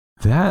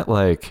 That,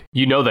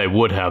 You know they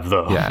would have,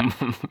 though. Yeah.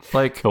 If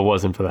it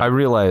wasn't for that. I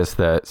realized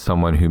that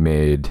someone who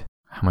made...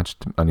 How much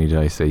money did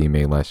I say he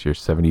made last year?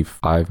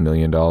 $75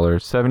 million?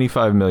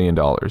 $75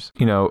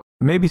 million.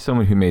 Maybe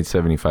someone who made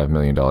 $75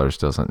 million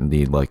doesn't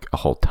need a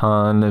whole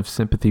ton of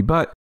sympathy,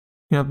 but,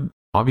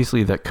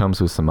 obviously that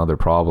comes with some other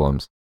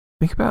problems.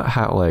 Think about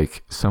how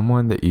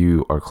someone that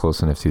you are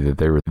close enough to that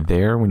they were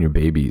there when your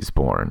baby is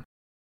born.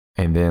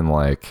 And then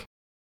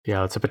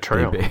yeah, it's a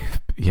betrayal.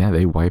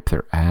 They wipe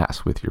their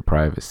ass with your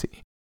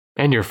privacy.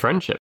 And your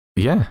friendship.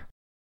 Yeah.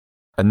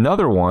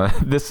 Another one,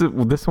 this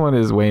one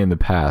is way in the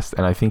past,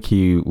 and I think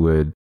he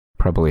would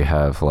probably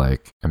have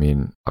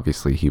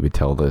obviously he would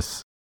tell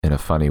this in a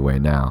funny way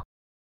now.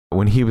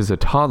 When he was a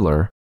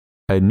toddler,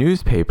 a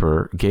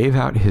newspaper gave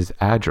out his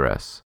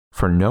address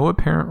for no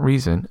apparent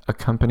reason,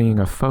 accompanying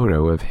a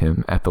photo of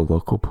him at the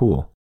local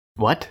pool.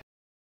 What?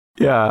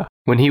 Yeah.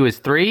 When he was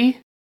 3?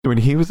 When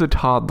he was a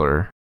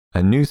toddler,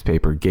 a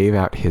newspaper gave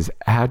out his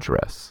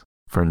address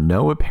for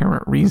no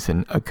apparent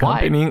reason,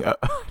 accompanying a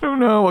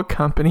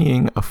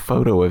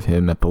photo of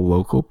him at the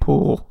local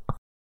pool.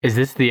 Is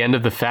this the end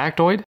of the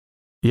factoid?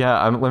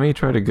 Yeah, let me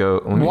try to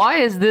go. Why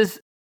is this?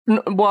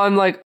 Well,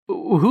 I'm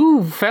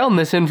who found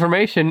this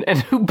information and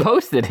who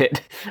posted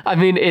it? I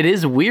mean, it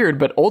is weird,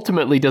 but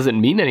ultimately doesn't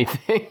mean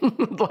anything.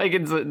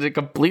 It's a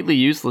completely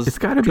useless. It's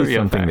got to be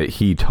something that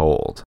he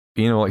told.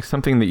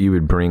 Something that you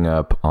would bring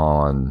up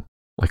on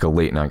a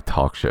late night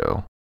talk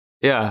show.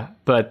 Yeah,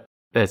 but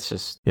it's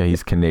just... Yeah,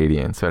 he's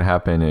Canadian, so it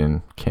happened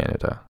in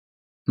Canada.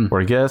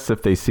 Or I guess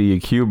if they see a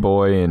cute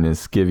boy in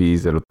his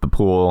skivvies at the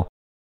pool,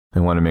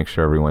 they want to make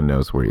sure everyone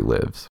knows where he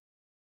lives.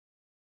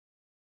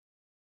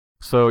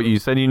 So you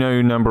said you know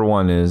who number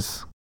 1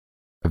 is.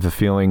 I have a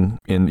feeling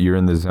you're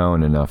in the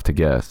zone enough to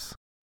guess.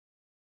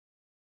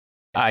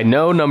 I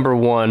know number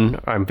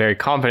 1. I'm very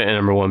confident in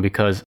number 1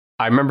 because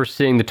I remember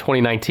seeing the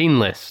 2019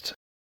 list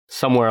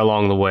somewhere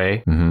along the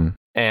way. Mm-hmm.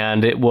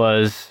 And it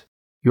was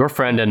your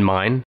friend and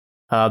mine,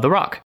 The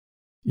Rock.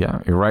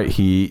 Yeah, you're right.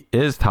 He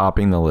is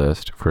topping the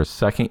list for a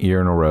second year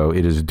in a row.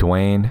 It is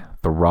Dwayne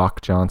The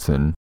Rock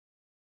Johnson.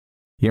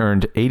 He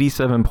earned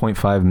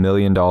 $87.5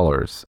 million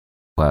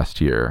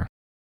last year.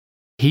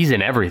 He's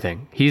in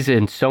everything. He's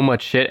in so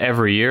much shit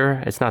every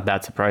year. It's not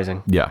that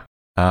surprising. Yeah.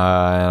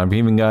 I've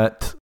even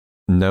got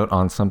a note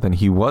on something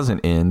he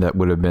wasn't in that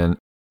would have been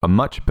a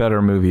much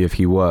better movie if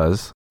he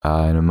was.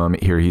 In a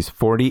moment here, he's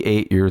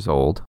 48 years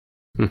old.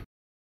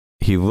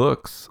 He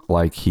looks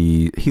like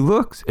he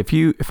looks,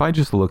 if I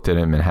just looked at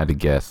him and had to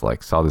guess,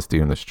 like saw this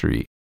dude in the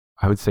street,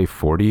 I would say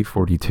 40,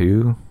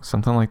 42,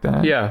 something like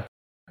that. Yeah.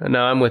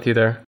 No, I'm with you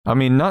there. I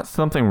mean, not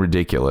something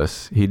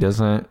ridiculous. He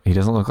doesn't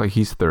look like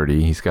he's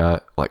 30. He's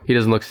got like... He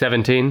doesn't look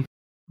 17?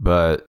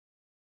 But,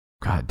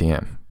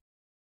 goddamn.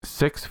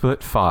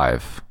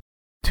 6'5",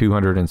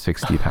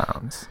 260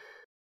 pounds.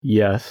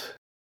 Yes.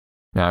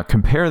 Now,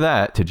 compare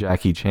that to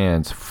Jackie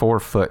Chan's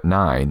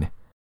 4'9",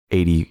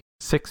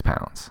 86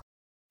 pounds.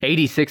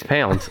 86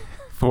 pounds?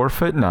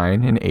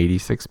 4'9" and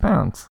 86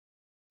 pounds.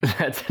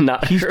 That's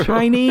not He's true.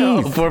 Chinese.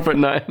 No,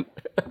 4'9".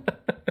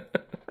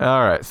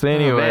 All right. So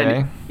anyway,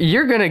 man,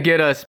 you're gonna get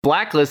us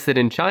blacklisted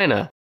in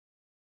China.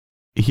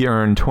 He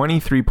earned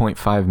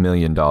 $23.5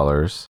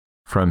 million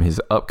from his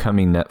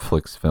upcoming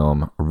Netflix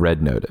film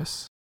Red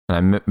Notice, and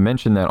I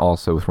mentioned that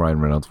also with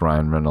Ryan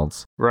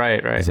Reynolds.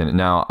 Right. Is in it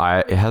now.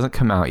 It hasn't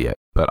come out yet,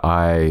 but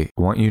I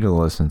want you to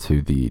listen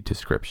to the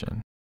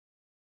description.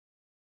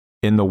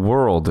 In the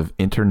world of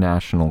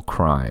international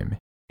crime,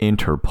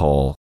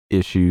 Interpol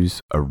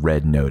issues a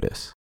red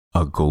notice,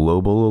 a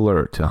global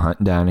alert to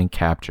hunt down and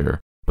capture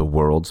the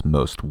world's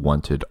most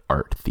wanted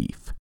art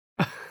thief.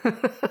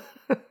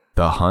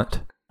 The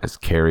hunt is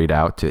carried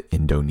out to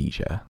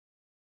Indonesia.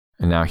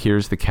 And now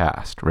here's the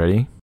cast.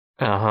 Ready?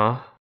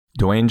 Uh-huh.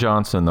 Dwayne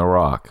Johnson, The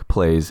Rock,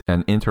 plays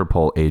an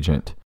Interpol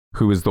agent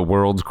who is the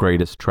world's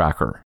greatest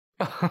tracker.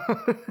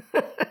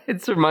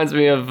 It reminds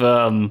me of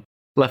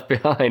Left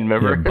Behind,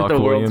 remember? Yeah, Buck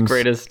the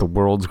Williams, the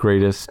world's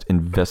greatest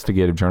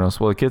investigative journalist.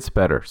 Well, it gets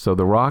better. So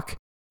The Rock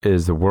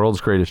is the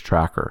world's greatest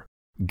tracker.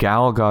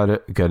 Gal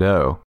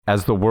Gadot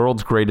as the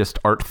world's greatest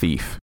art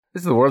thief.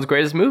 This is the world's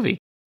greatest movie.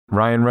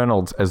 Ryan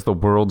Reynolds as the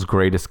world's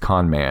greatest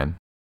con man.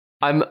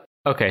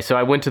 Okay, so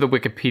I went to the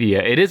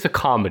Wikipedia. It is a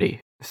comedy.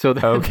 So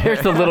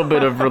there's a little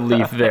bit of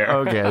relief there.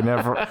 Okay,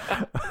 never.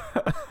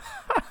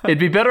 It'd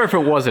be better if it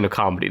wasn't a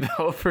comedy,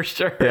 though, for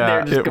sure.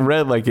 Yeah, it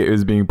read like it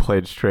was being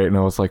played straight, and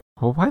I was like,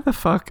 well, why the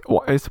fuck?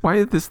 Why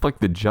is this like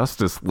the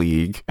Justice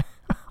League?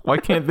 Why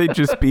can't they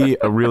just be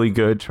a really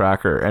good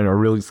tracker and a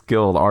really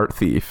skilled art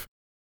thief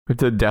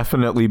to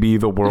definitely be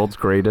the world's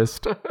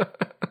greatest?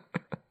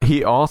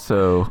 He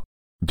also,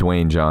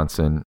 Dwayne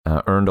Johnson,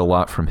 earned a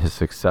lot from his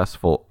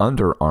successful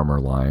Under Armour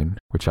line,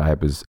 which I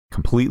was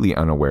completely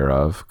unaware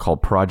of,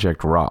 called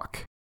Project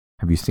Rock.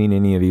 Have you seen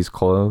any of these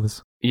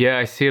clothes? Yeah,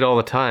 I see it all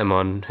the time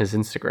on his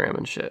Instagram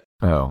and shit.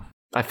 Oh.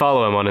 I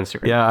follow him on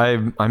Instagram.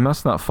 Yeah, I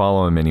must not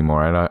follow him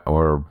anymore,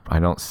 I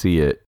don't see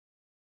it.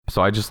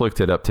 So I just looked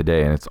it up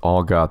today, and it's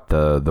all got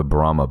the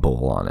Brahma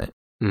Bull on it.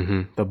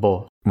 Mm-hmm, the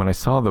bull. When I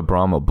saw the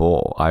Brahma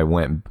Bull, I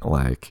went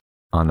like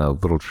on a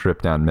little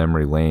trip down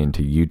memory lane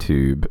to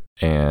YouTube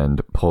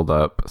and pulled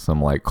up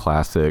some like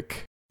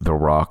classic The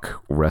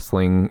Rock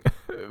wrestling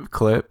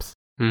clips.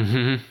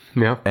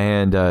 Mm-hmm. Yeah.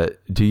 And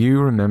do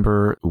you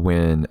remember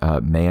when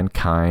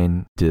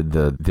Mankind did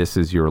the "This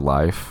Is Your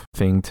Life"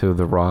 thing to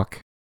The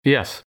Rock?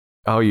 Yes.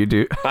 Oh, you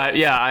do?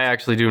 Yeah, I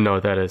actually do know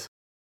what that is.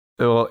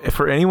 Well,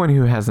 for anyone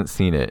who hasn't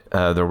seen it,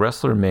 the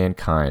wrestler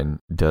Mankind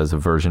does a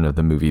version of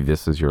the movie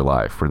 "This Is Your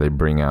Life" where they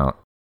bring out.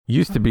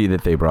 Used to be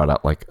that they brought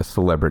out like a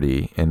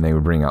celebrity and they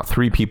would bring out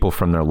 3 people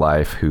from their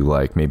life who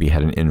like maybe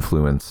had an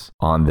influence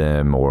on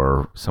them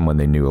or someone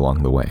they knew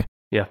along the way.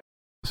 Yeah.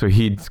 So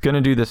he's going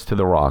to do this to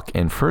The Rock.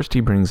 And first he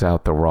brings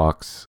out The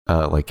Rock's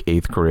like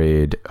 8th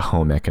grade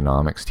home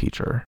economics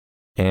teacher.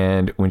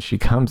 And when she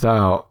comes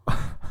out,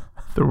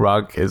 The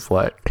Rock is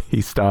like, he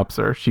stops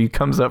her. She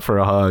comes up for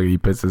a hug. He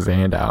puts his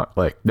hand out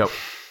like, nope.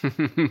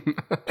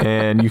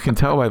 And you can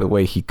tell by the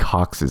way he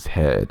cocks his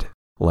head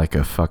like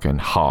a fucking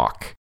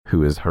hawk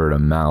who has heard a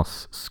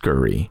mouse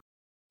scurry.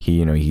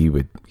 He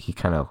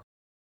kind of...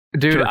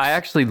 Dude, jerks. I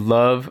actually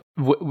love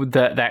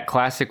that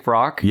classic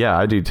Rock. Yeah,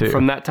 I do too.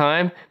 From that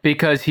time,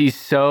 because he's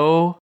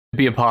so... It'd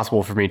be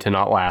impossible for me to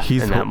not laugh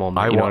in that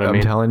moment. You know what I mean?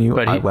 I'm telling you,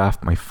 but I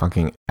laughed my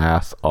fucking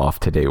ass off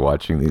today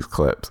watching these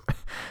clips.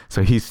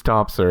 So he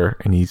stops her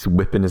and he's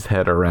whipping his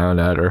head around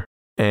at her.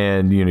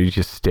 And, he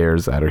just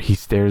stares at her. He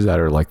stares at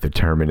her like the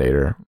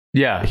Terminator.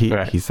 Yeah,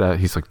 right. He's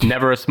like...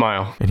 Never a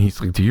smile. And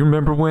he's like, do you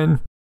remember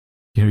when...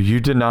 you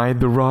denied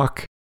The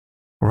Rock.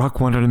 Rock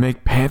wanted to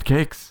make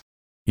pancakes.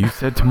 You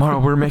said tomorrow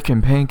we're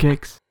making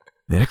pancakes.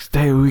 The next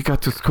day we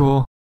got to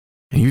school,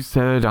 and you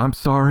said, I'm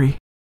sorry,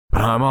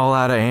 but I'm all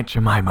out of Aunt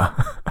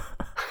Jemima.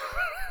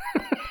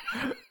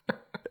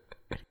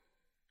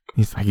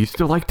 He's like, you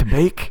still like to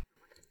bake?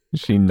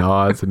 She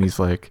nods, and he's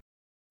like,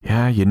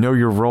 yeah, you know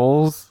your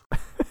roles?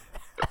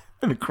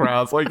 And the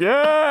crowd's like,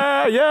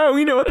 yeah,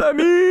 we know what that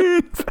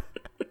means.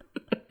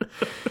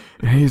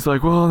 And he's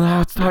like, well,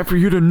 now it's time for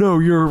you to know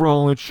your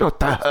role and shut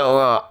the hell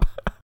up.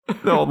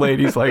 The old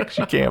lady's like,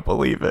 she can't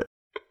believe it.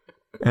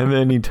 And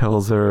then he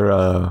tells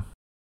her,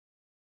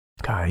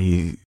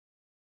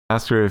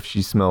 asks her if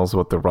she smells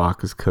what The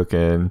Rock is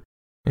cooking,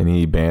 and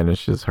he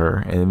banishes her.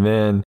 And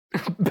then...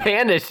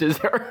 banishes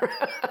her?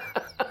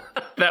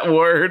 That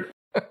word.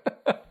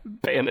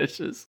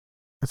 Banishes.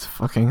 It's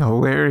fucking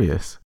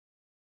hilarious.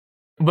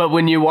 But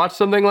when you watch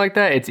something like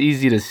that, it's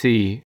easy to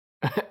see,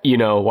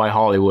 why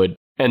Hollywood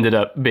ended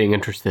up being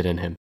interested in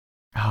him.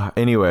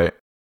 Anyway,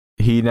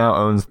 he now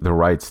owns the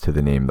rights to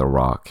the name The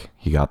Rock.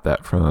 He got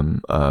that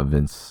from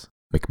Vince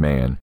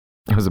McMahon.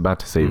 I was about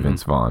to say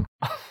Vince Vaughn.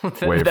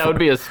 That would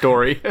be a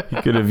story.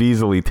 He could have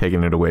easily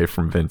taken it away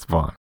from Vince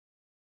Vaughn.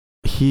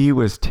 He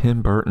was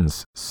Tim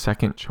Burton's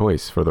second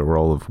choice for the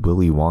role of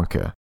Willy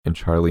Wonka in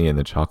Charlie and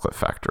the Chocolate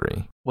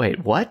Factory.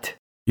 Wait, what?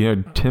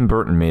 Tim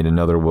Burton made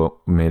another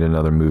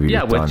movie.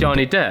 Yeah, with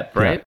Johnny Depp,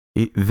 right?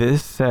 Yeah.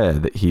 This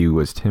said that he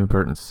was Tim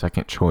Burton's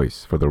second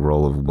choice for the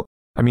role of...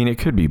 I mean, it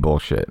could be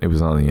bullshit. It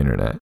was on the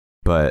internet.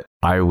 But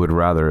I would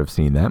rather have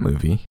seen that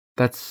movie.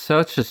 That's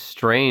such a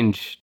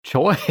strange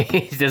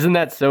choice. Isn't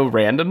that so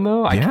random,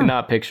 though? I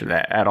cannot picture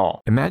that at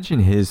all. Imagine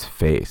his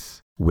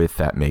face with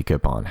that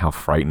makeup on. How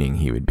frightening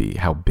he would be.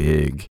 How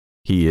big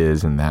he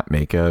is in that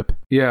makeup.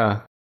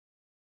 Yeah.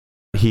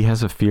 He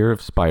has a fear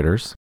of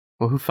spiders.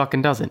 Well, who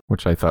fucking doesn't?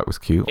 Which I thought was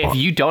cute. If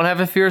you don't have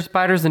a fear of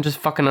spiders, then just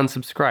fucking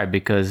unsubscribe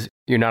because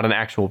you're not an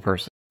actual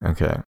person.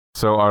 Okay.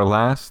 So our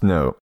last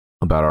note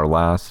about our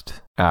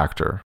last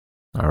actor,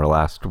 our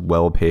last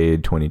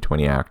well-paid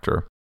 2020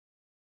 actor,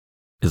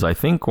 is I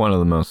think one of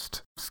the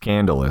most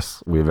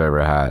scandalous we've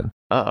ever had.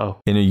 Uh-oh.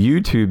 In a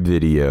YouTube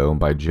video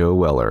by Joe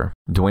Weller,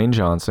 Dwayne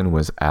Johnson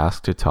was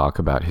asked to talk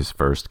about his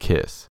first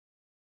kiss.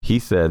 He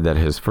said that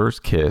his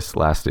first kiss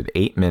lasted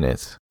 8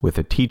 minutes with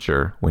a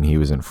teacher when he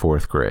was in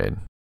 4th grade.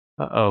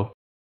 Uh-oh.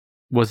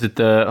 Was it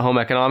the home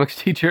economics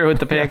teacher with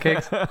the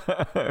pancakes?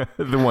 The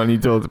one he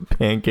told to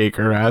pancake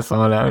her ass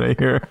on out of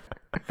here.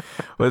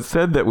 Well, it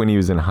said that when he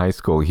was in high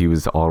school, he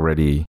was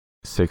already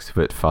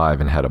 6'5"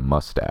 and had a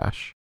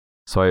mustache.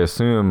 So I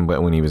assume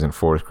that when he was in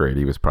 4th grade,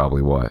 he was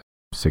probably,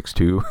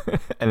 6'2"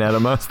 and had a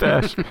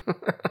mustache?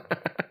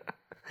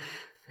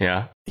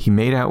 Yeah. He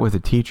made out with a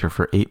teacher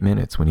for 8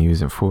 minutes when he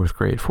was in 4th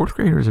grade. 4th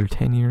graders are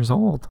 10 years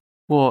old.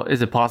 Well,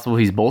 is it possible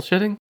he's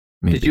bullshitting?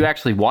 Maybe. Did you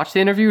actually watch the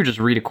interview or just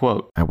read a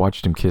quote? I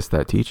watched him kiss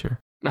that teacher.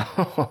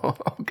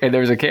 Okay,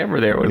 there was a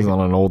camera there. It was on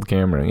an old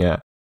camera, yeah.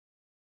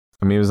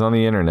 I mean, it was on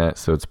the internet,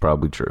 so it's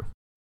probably true.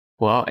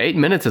 Well, 8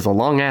 minutes is a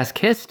long-ass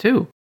kiss,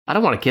 too. I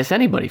don't want to kiss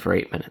anybody for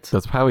 8 minutes.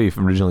 That's how he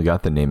originally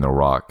got the name The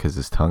Rock, because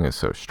his tongue is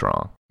so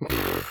strong.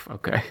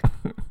 Okay.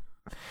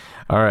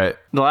 All right.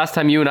 The last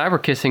time you and I were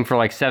kissing for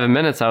like 7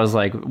 minutes, I was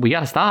like, we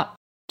got to stop.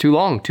 Too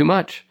long, too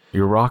much.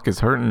 Your Rock is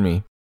hurting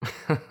me.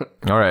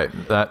 All right,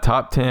 that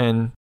top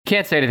 10...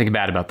 Can't say anything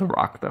bad about The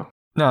Rock, though.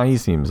 No, he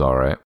seems all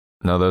right.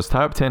 Now, those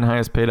top 10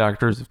 highest paid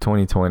actors of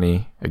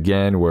 2020,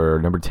 again, were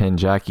number 10,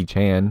 Jackie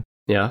Chan.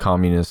 Yeah.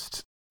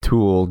 Communist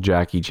tool,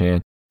 Jackie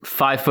Chan.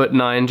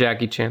 5'9",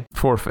 Jackie Chan.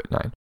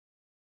 4'9".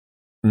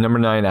 Number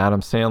 9,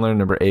 Adam Sandler.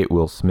 Number 8,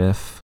 Will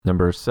Smith.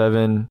 Number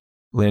 7,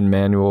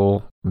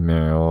 Lin-Manuel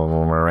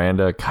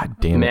Miranda. God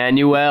damn it.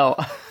 Manuel.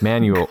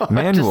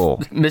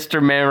 Mr.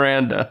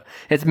 Miranda.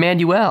 It's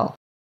Manuel.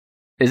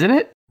 Isn't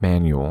it?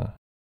 Manuel.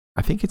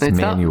 I think it's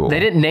Manuel.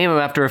 They didn't name him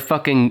after a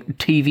fucking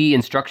TV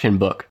instruction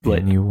book.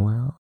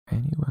 Manuel.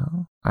 I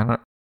don't.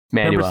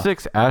 Manuel. Number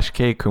 6, Ash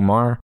K.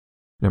 Kumar.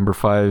 Number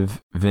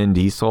 5, Vin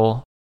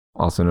Diesel,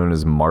 also known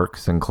as Mark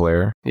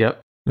Sinclair.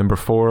 Yep. Number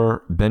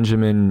 4,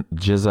 Benjamin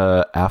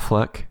Jizza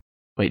Affleck.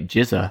 Wait,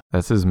 Jizza?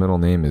 That's his middle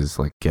name is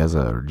like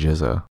Geza or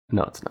Jizza.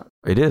 No, it's not.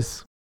 It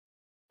is.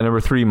 And number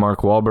 3,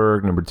 Mark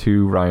Wahlberg. Number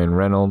 2, Ryan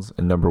Reynolds.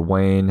 And number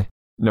 1.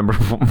 Number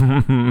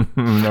 1,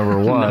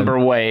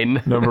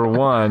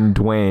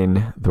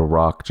 Dwayne The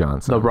Rock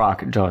Johnson. The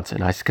Rock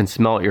Johnson. I can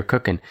smell it. You're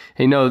cooking.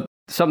 And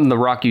something The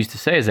Rock used to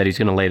say is that he's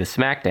going to lay the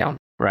smack down,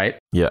 right?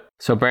 Yeah.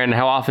 So, Brandon,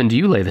 how often do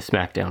you lay the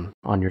smack down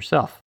on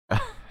yourself?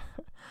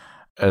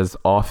 As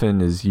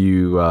often as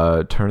you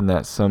turn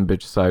that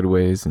sumbitch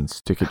sideways and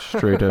stick it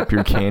straight up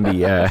your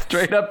candy ass.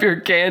 Straight up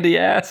your candy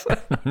ass.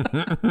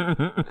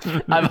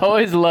 I've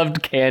always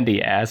loved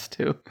candy ass,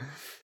 too.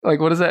 Like,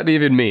 what does that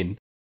even mean?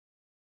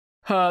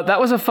 That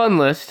was a fun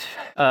list.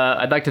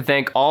 I'd like to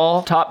thank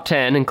all top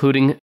 10,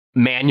 including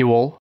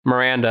Manuel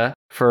Miranda,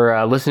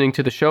 for listening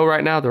to the show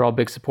right now. They're all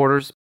big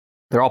supporters.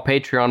 They're all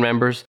Patreon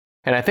members.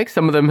 And I think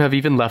some of them have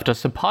even left us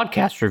some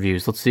podcast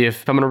reviews. Let's see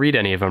if I'm going to read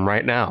any of them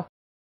right now.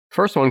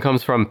 First one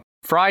comes from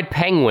Fried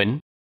Penguin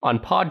on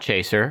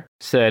Podchaser.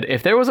 Said,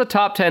 if there was a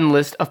top 10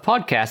 list of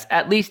podcasts,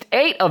 at least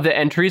 8 of the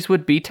entries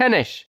would be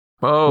 10-ish.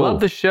 Oh.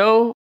 Love the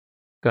show.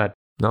 Go ahead.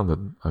 No,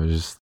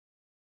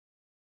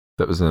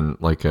 that was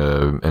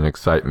an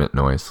excitement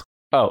noise.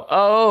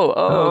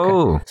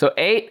 Oh, okay. So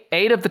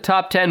 8 of the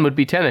top 10 would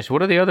be 10-ish.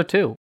 What are the other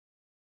 2?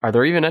 Are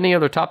there even any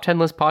other top 10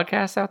 list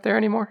podcasts out there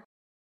anymore?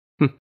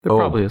 There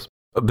probably is.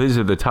 These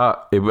are the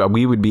top.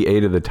 We would be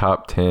 8 of the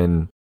top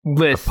 10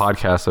 lists.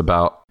 Podcasts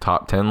about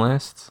top 10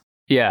 lists?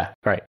 Yeah,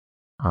 right.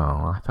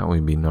 Oh, I thought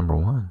we'd be number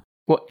 1.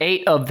 Well,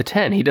 8 of the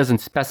 10. He doesn't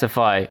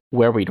specify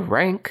where we'd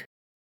rank.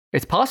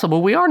 It's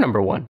possible we are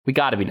number 1. We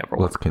got to be number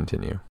 1. Let's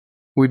continue.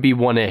 We'd be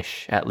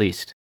 1-ish, at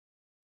least.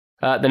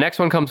 The next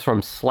one comes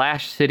from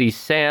Slash City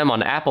Sam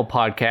on Apple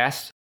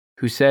Podcasts,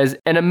 who says,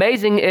 an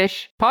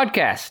amazing-ish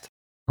podcast.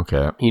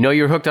 Okay. You know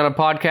you're hooked on a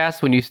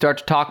podcast when you start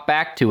to talk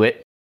back to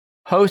it.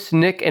 Hosts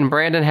Nick and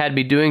Brandon had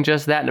me doing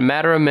just that in a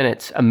matter of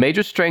minutes. A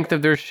major strength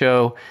of their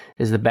show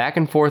is the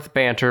back-and-forth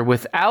banter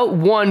without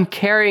one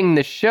carrying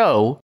the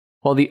show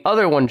while the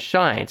other one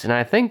shines. And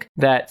I think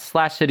that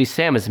Slash City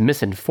Sam is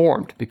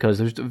misinformed because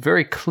there's a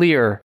very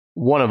clear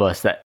one of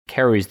us that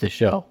carries the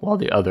show while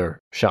the other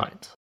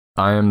shines.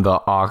 I am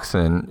the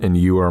oxen and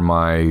you are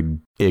my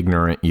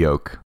ignorant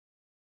yoke.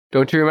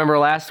 Don't you remember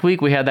last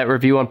week we had that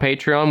review on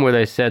Patreon where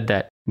they said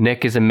that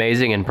Nick is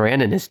amazing and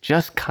Brandon is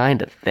just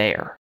kind of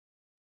there?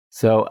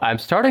 So I'm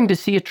starting to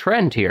see a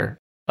trend here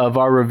of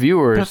our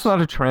reviewers. That's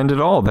not a trend at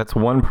all. That's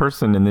one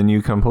person and then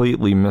you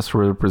completely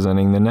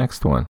misrepresenting the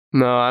next one.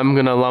 No, I'm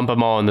going to lump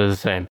them all into the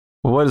same.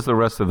 Well, what does the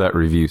rest of that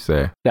review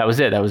say? That was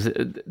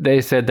it.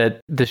 They said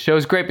that the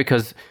show's great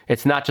because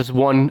it's not just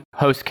one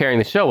host carrying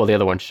the show while the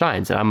other one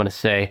shines. And I'm going to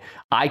say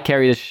I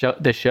carry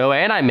the show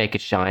and I make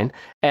it shine.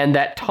 And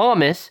that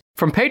Thomas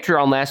from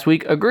Patreon last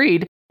week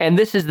agreed. And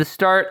this is the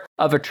start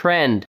of a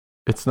trend.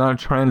 It's not a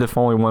trend if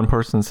only one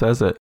person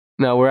says it.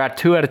 No, we're at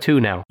 2 out of 2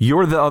 now.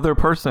 You're the other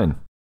person.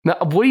 No,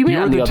 what do you mean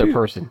I'm the other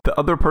person? The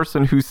other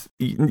person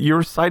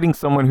you're citing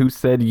someone who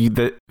said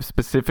that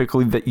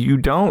specifically that you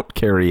don't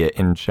carry it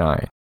and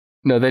shine.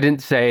 No, they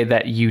didn't say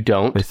that you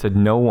don't. They said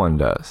no one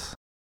does.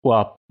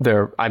 Well,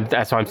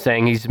 that's what I'm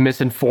saying. He's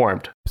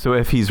misinformed. So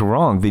if he's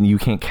wrong, then you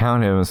can't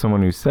count him as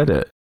someone who said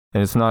it.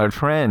 And it's not a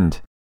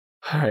trend.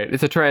 All right,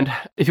 it's a trend.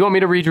 If you want me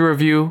to read your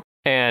review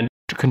and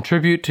to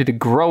contribute to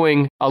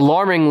the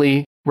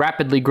alarmingly,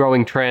 rapidly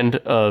growing trend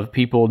of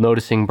people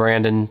noticing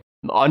Brandon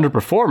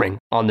underperforming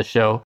on the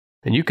show,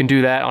 then you can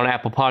do that on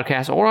Apple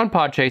Podcasts or on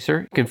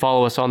Podchaser. You can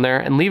follow us on there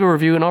and leave a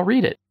review and I'll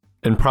read it.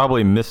 And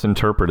probably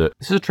misinterpret it.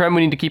 This is a trend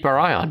we need to keep our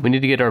eye on. We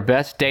need to get our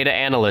best data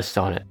analysts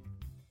on it.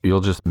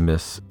 You'll just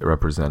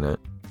misrepresent it.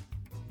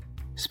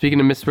 Speaking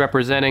of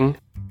misrepresenting,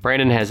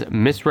 Brandon has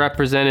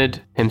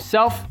misrepresented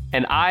himself,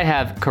 and I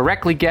have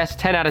correctly guessed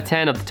 10 out of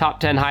 10 of the top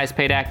 10 highest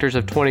paid actors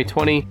of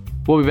 2020.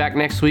 We'll be back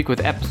next week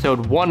with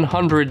episode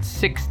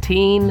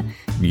 116.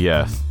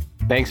 Yes.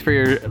 Thanks for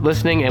your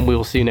listening, and we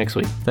will see you next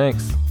week.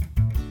 Thanks.